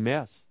bloody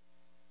mess.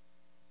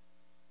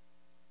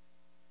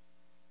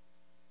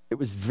 It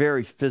was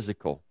very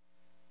physical.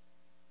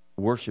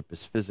 Worship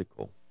is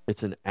physical.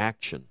 It's an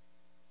action.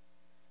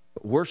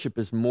 But worship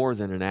is more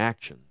than an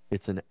action.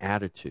 It's an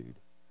attitude.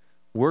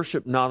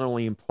 Worship not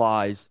only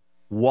implies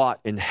what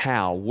and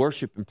how.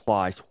 Worship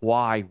implies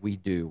why we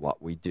do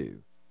what we do.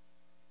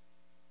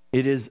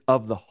 It is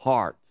of the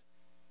heart.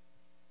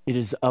 It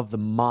is of the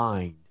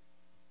mind.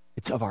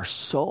 It's of our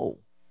soul.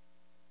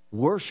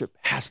 Worship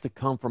has to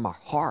come from our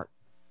heart.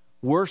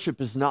 Worship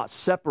is not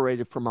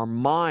separated from our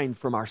mind,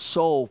 from our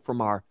soul,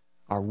 from our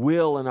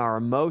will and our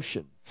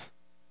emotions.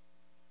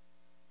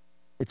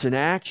 It's an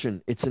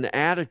action. It's an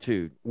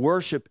attitude.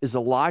 Worship is a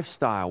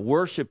lifestyle.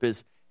 Worship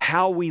is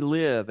how we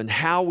live and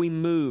how we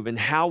move and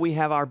how we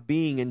have our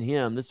being in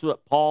Him. This is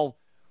what Paul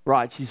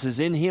writes. He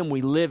says, in Him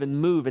we live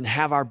and move and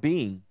have our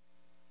being.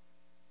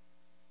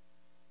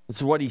 This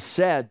is what he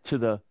said to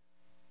the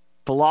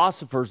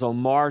philosophers on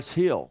Mars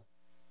Hill.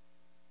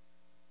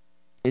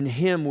 In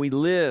Him we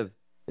live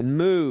and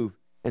move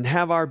and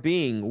have our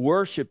being.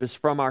 Worship is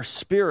from our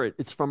spirit.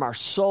 It's from our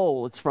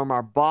soul. It's from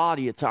our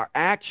body. It's our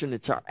action.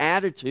 It's our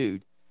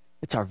attitude.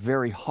 It's our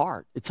very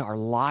heart. It's our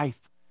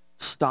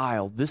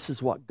lifestyle. This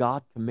is what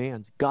God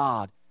commands.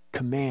 God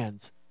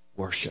commands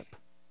worship.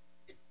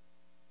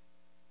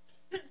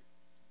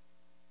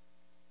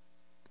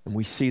 And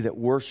we see that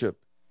worship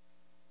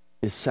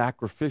is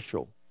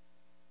sacrificial.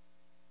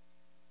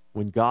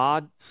 When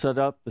God set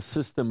up the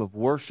system of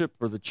worship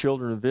for the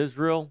children of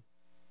Israel,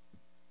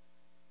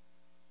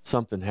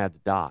 something had to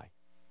die.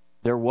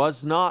 There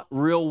was not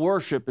real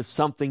worship if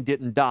something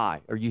didn't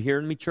die. Are you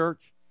hearing me,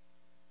 church?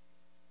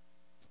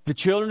 The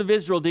children of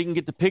Israel didn't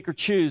get to pick or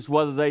choose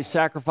whether they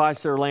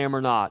sacrificed their lamb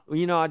or not.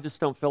 Well, I just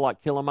don't feel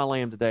like killing my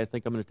lamb today. I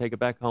think I'm going to take it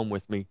back home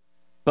with me.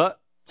 But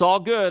it's all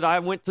good. I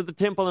went to the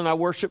temple and I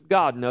worshiped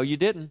God. No, you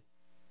didn't.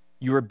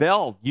 You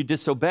rebelled. You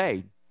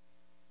disobeyed.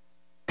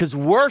 Because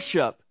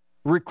worship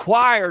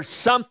requires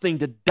something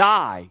to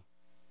die.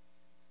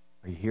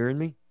 Are you hearing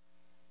me?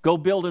 Go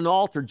build an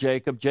altar,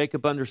 Jacob.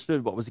 Jacob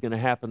understood what was going to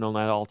happen on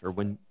that altar.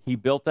 When he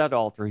built that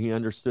altar, he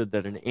understood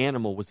that an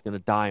animal was going to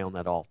die on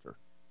that altar.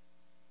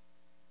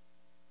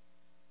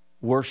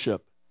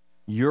 Worship,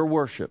 your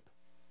worship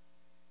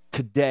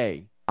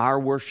today, our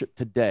worship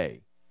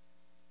today,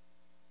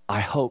 I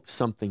hope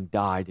something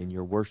died in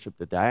your worship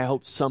today. I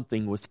hope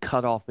something was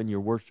cut off in your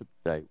worship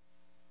today.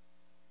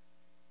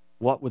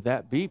 What would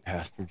that be,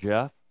 Pastor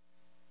Jeff?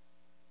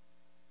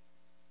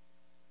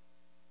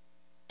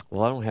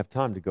 Well, I don't have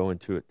time to go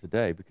into it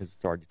today because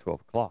it's already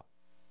 12 o'clock.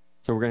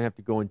 So we're going to have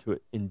to go into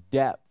it in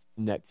depth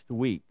next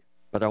week.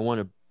 But I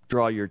want to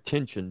draw your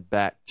attention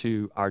back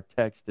to our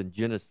text in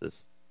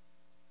Genesis.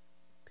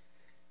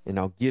 And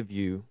I'll give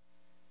you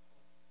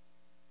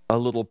a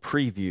little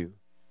preview.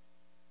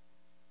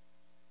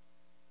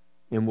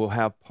 And we'll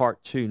have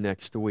part 2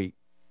 next week.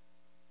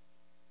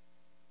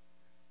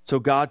 So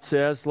God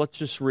says, let's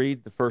just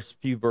read the first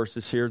few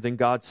verses here. Then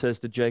God says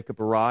to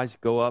Jacob, arise,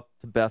 go up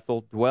to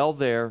Bethel, dwell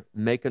there,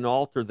 make an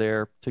altar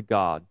there to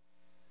God.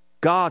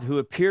 God who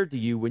appeared to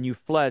you when you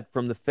fled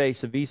from the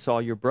face of Esau,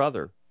 your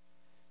brother.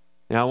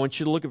 Now I want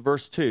you to look at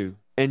verse 2.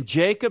 And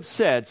Jacob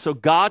said, so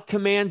God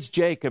commands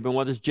Jacob, and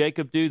what does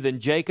Jacob do?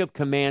 Then Jacob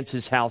commands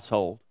his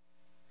household.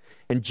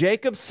 And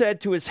Jacob said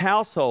to his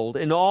household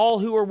and all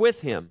who were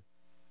with him,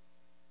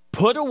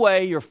 put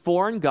away your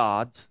foreign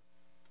gods,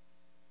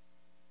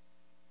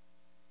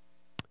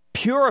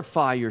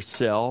 purify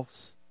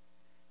yourselves,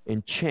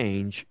 and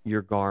change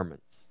your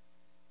garments.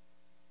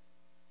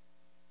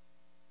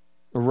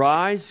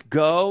 Arise,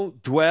 go,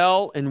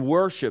 dwell, and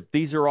worship.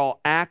 These are all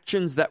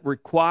actions that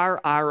require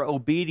our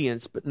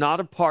obedience, but not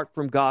apart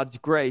from God's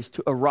grace.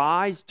 To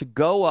arise, to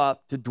go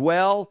up, to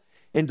dwell,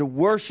 and to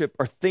worship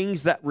are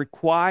things that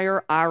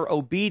require our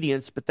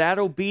obedience, but that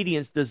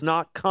obedience does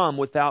not come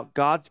without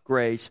God's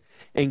grace,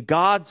 and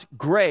God's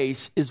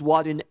grace is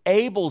what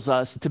enables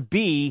us to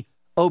be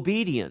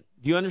obedient.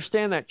 Do you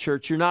understand that,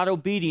 church? You're not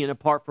obedient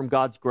apart from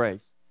God's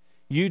grace.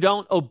 You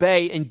don't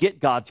obey and get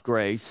God's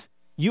grace.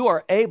 You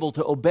are able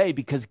to obey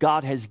because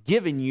God has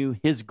given you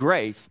His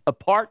grace.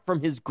 Apart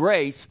from His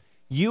grace,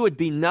 you would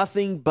be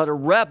nothing but a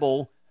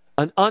rebel,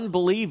 an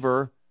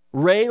unbeliever,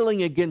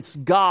 railing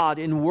against God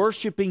and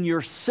worshiping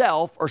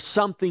yourself or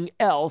something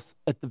else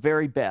at the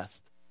very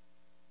best.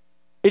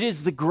 It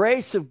is the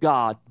grace of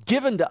God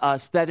given to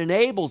us that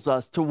enables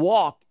us to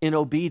walk in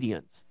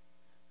obedience.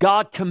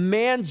 God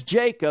commands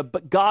Jacob,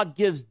 but God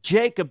gives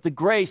Jacob the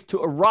grace to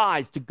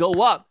arise, to go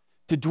up,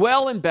 to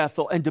dwell in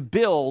Bethel, and to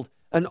build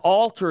an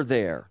altar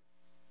there.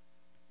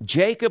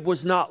 Jacob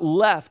was not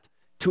left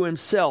to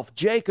himself.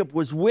 Jacob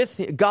was with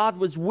him. God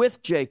was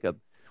with Jacob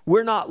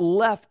We're not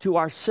left to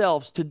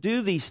ourselves to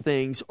do these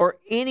things or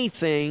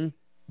anything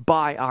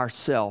by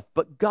ourselves,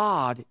 but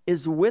God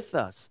is with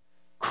us.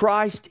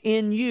 Christ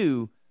in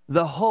you,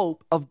 the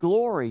hope of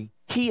glory.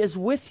 He is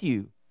with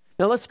you.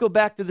 Now let's go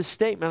back to the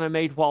statement I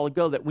made a while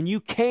ago that when you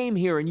came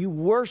here and you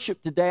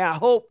worshiped today, I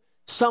hope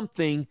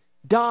something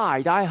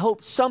died. I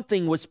hope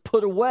something was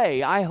put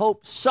away. I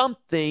hope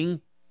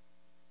something,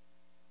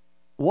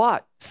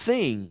 what?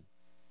 Thing.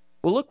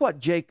 Well, look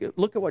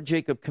at what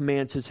Jacob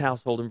commands his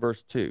household in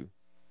verse 2.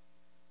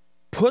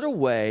 Put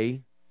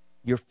away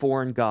your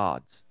foreign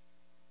gods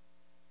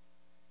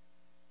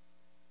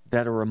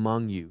that are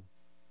among you.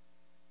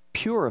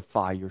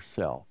 Purify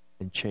yourself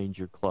and change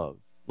your clothes.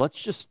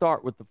 Let's just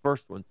start with the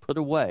first one. Put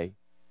away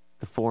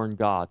the foreign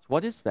gods.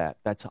 What is that?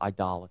 That's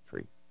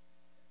idolatry.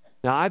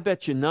 Now, I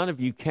bet you none of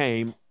you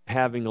came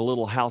having a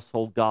little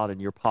household god in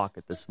your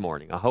pocket this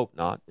morning. I hope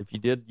not. If you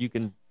did, you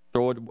can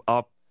throw it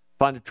up,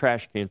 find a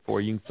trash can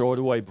for you. You can throw it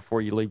away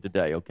before you leave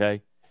today,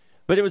 okay?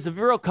 But it was a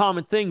real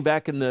common thing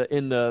back in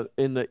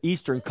the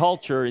Eastern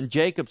culture, in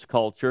Jacob's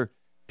culture.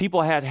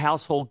 People had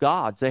household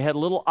gods. They had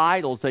little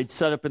idols they'd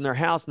set up in their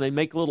house, and they'd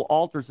make little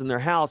altars in their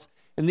house,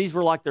 and these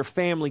were like their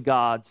family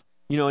gods.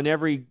 You know, and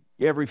every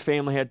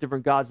family had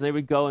different gods, and they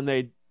would go and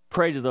they'd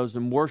pray to those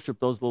and worship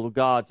those little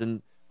gods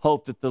and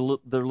hope that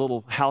their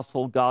little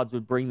household gods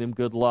would bring them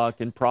good luck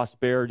and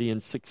prosperity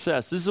and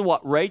success. This is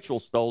what Rachel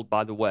stole,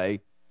 by the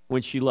way,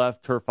 when she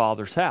left her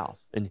father's house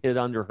and hid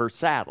under her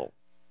saddle.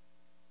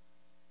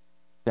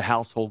 The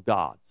household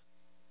gods.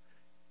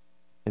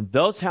 And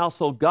those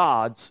household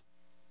gods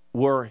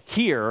were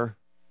here,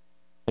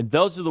 and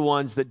those are the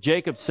ones that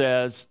Jacob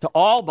says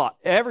to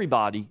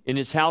everybody in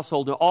his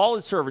household, to all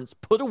his servants,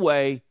 put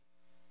away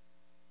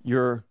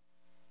your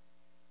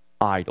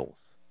idols.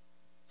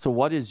 So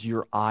what is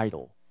your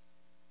idol?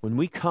 When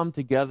we come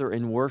together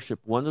and worship,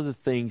 one of the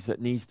things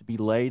that needs to be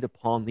laid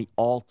upon the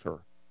altar,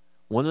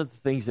 one of the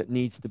things that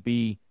needs to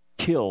be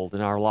killed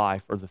in our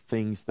life are the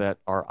things that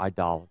are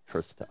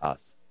idolatrous to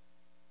us,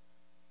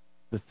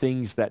 the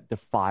things that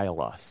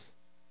defile us.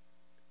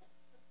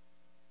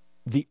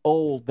 The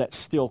old that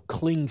still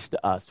clings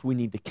to us, we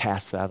need to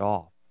cast that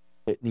off.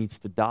 It needs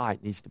to die.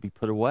 It needs to be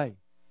put away.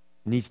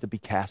 It needs to be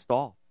cast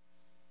off.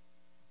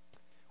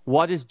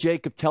 What is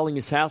Jacob telling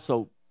his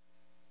household?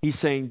 He's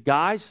saying,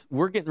 guys,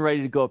 we're getting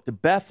ready to go up to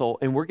Bethel,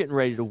 and we're getting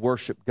ready to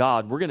worship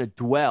God. We're going to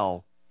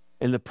dwell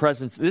in the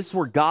presence. This is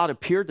where God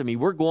appeared to me.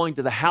 We're going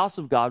to the house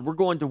of God. We're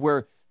going to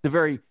where the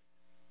very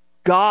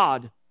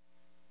God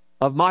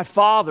of my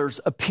fathers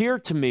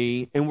appeared to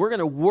me, and we're going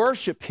to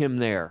worship him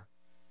there.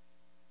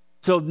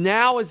 So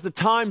now is the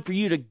time for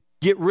you to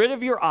get rid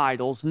of your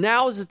idols.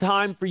 Now is the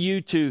time for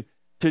you to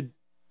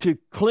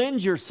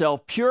cleanse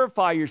yourself,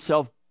 purify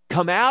yourself,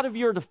 come out of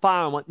your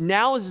defilement.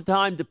 Now is the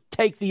time to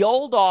take the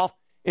old off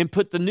and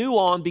put the new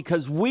on,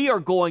 because we are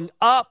going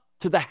up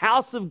to the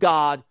house of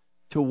God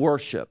to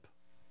worship.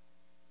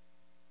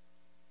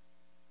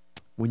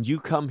 When you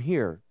come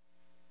here,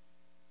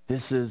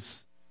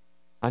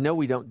 I know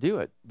we don't do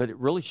it, but it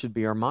really should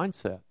be our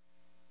mindset.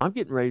 I'm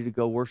getting ready to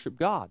go worship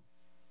God.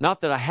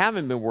 Not that I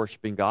haven't been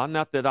worshiping God,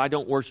 not that I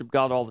don't worship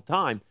God all the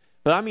time,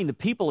 but I mean the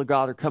people of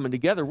God are coming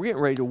together. We're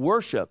getting ready to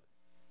worship.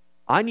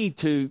 I need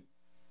to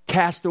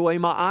cast away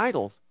my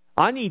idols.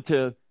 I need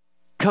to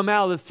come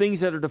out of the things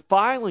that are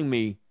defiling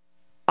me.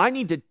 I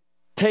need to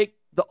take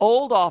the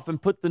old off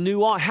and put the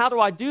new on. How do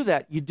I do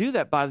that? You do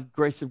that by the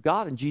grace of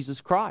God in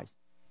Jesus Christ.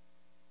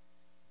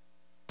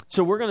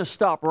 So we're going to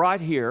stop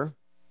right here,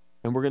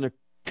 and we're going to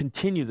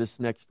continue this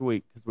next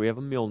week because we have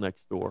a meal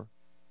next door.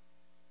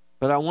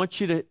 But I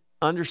want you to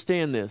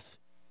understand this.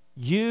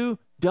 You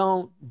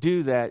don't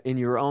do that in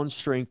your own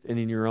strength and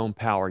in your own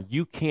power.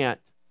 You can't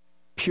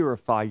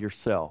purify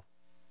yourself.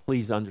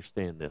 Please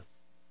understand this.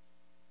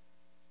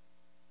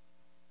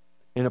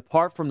 And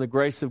apart from the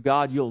grace of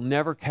God, you'll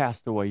never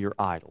cast away your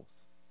idols.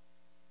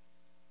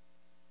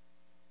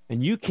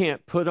 And you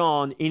can't put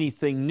on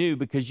anything new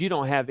because you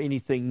don't have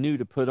anything new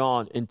to put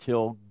on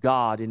until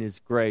God in his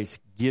grace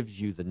gives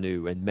you the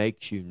new and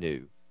makes you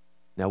new.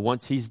 Now,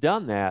 once he's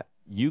done that,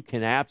 you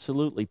can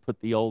absolutely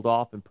put the old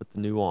off and put the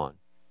new on.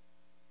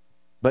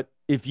 But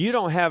if you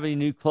don't have any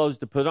new clothes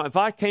to put on, if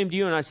I came to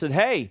you and I said,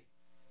 hey,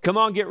 come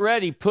on, get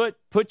ready, put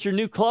your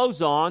new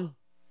clothes on,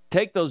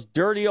 take those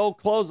dirty old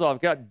clothes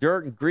off, got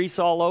dirt and grease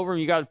all over them,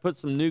 you got to put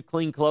some new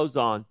clean clothes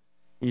on.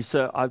 You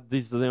say,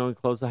 these are the only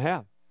clothes I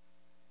have.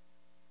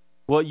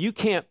 Well, you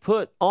can't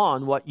put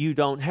on what you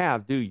don't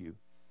have, do you?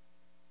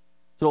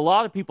 So a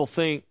lot of people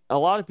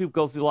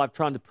go through life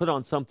trying to put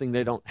on something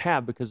they don't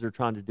have because they're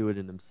trying to do it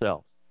in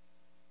themselves.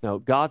 No,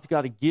 God's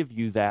got to give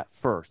you that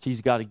first.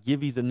 He's got to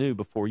give you the new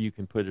before you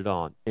can put it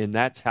on. And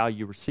that's how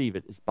you receive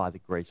it, is by the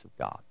grace of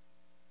God.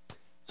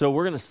 So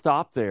we're going to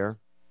stop there,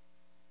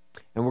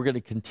 and we're going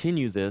to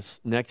continue this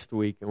next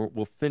week, and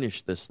we'll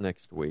finish this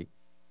next week.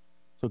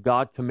 So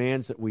God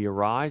commands that we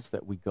arise,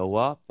 that we go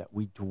up, that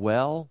we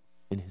dwell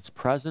in his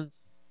presence,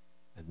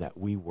 and that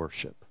we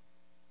worship.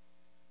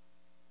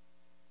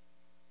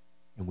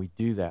 And we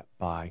do that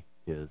by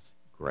his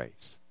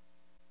grace.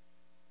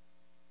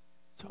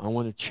 So I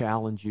want to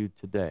challenge you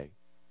today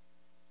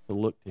to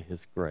look to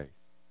His grace,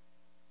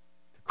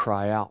 to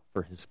cry out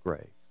for His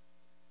grace,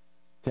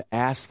 to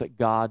ask that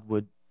God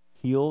would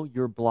heal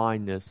your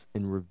blindness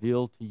and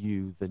reveal to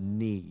you the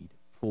need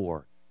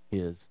for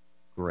His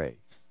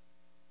grace,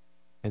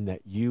 and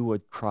that you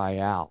would cry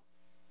out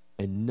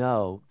and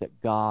know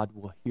that God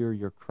will hear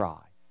your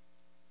cry.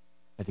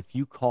 That if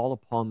you call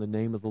upon the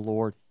name of the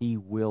Lord, He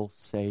will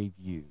save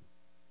you.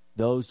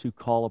 Those who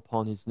call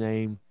upon His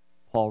name,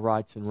 Paul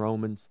writes in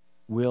Romans,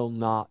 will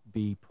not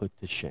be put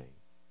to shame.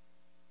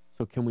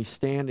 So can we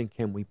stand and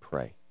can we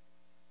pray?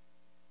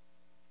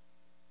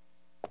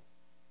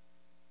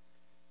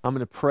 I'm going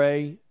to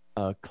pray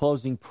a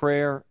closing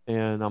prayer,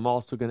 and I'm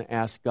also going to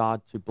ask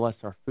God to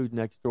bless our food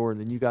next door. And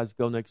then you guys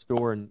go next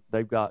door, and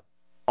they've got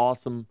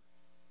awesome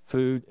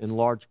food and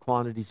large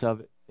quantities of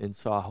it. And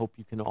so I hope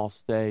you can all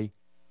stay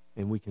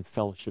and we can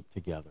fellowship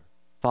together.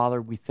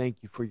 Father, we thank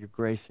you for your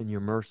grace and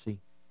your mercy.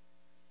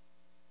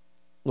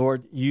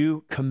 Lord,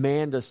 you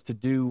command us to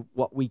do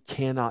what we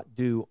cannot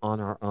do on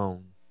our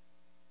own.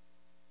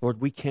 Lord,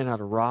 we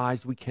cannot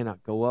arise, we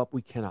cannot go up,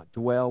 we cannot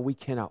dwell, we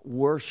cannot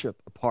worship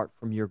apart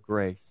from your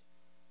grace.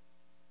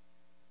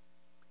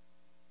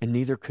 And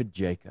neither could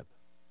Jacob.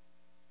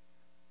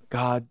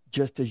 God,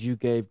 just as you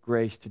gave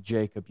grace to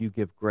Jacob, you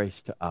give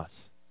grace to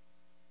us.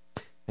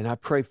 And I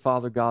pray,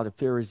 Father God, if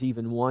there is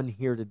even one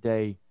here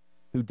today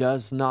who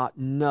does not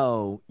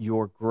know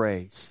your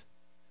grace,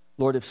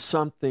 Lord, if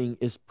something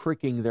is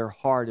pricking their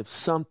heart, if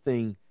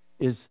something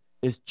is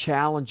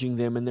challenging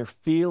them and they're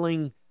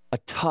feeling a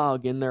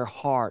tug in their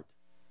heart,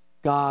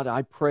 God,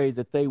 I pray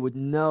that they would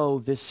know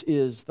this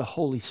is the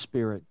Holy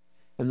Spirit,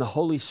 and the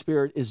Holy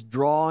Spirit is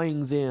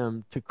drawing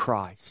them to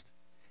Christ,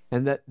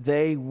 and that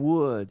they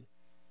would,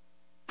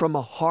 from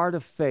a heart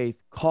of faith,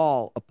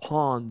 call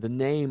upon the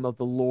name of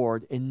the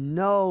Lord and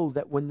know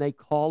that when they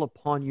call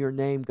upon your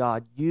name,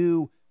 God,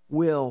 you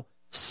will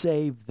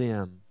save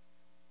them.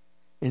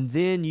 And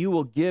then you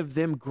will give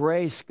them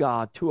grace,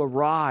 God, to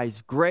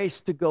arise,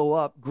 grace to go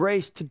up,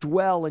 grace to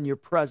dwell in your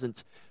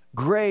presence,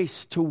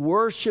 grace to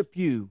worship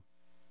you,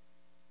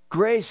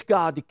 grace,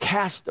 God, to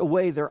cast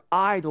away their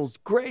idols,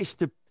 grace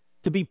to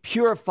be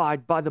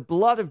purified by the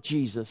blood of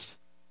Jesus,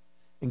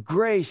 and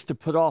grace to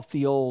put off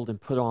the old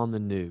and put on the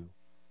new.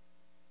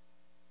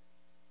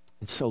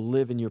 And so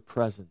live in your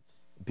presence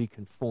and be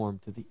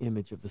conformed to the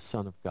image of the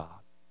Son of God.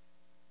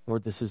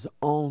 Lord, this is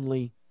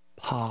only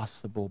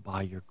possible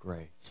by your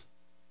grace.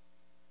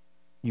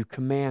 You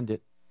command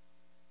it.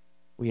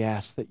 We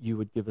ask that you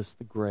would give us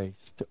the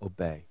grace to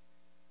obey.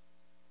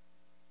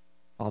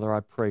 Father, I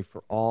pray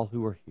for all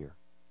who are here,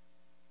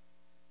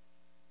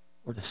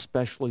 Lord,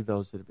 especially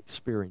those that have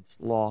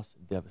experienced loss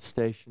and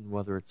devastation,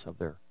 whether it's of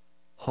their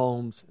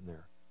homes and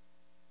their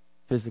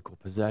physical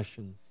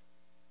possessions,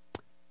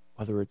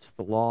 whether it's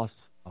the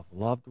loss of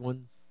loved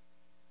ones,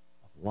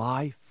 of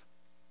life.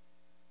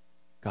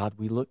 God,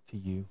 we look to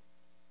you.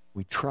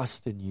 We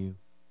trust in you.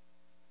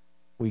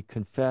 We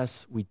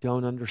confess we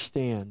don't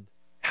understand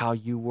how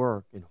you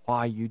work and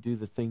why you do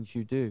the things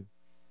you do.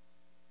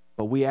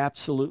 But we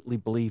absolutely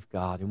believe,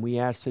 God, and we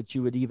ask that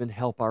you would even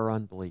help our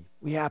unbelief.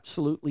 We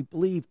absolutely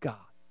believe, God,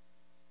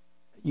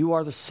 that you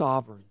are the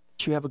sovereign,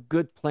 that you have a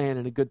good plan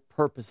and a good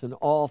purpose in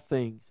all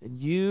things,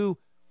 and you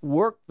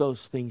work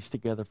those things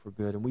together for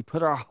good. And we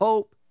put our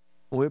hope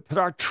and we put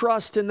our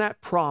trust in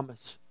that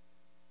promise.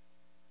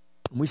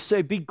 And we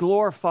say, be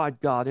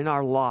glorified, God, in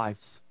our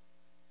lives.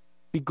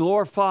 Be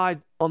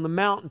glorified on the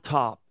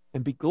mountaintop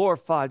and be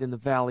glorified in the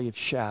valley of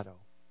shadow,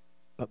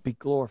 but be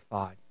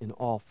glorified in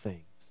all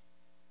things.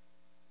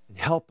 And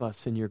help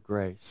us in your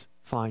grace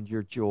find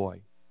your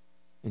joy,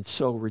 and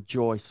so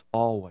rejoice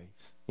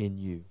always in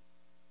you.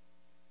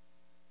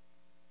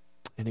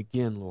 And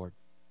again, Lord,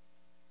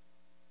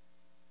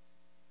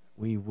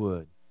 we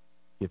would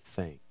give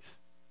thanks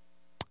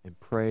and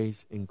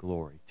praise and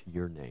glory to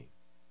your name.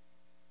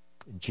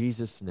 In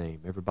Jesus'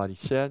 name, everybody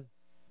said,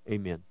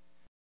 amen.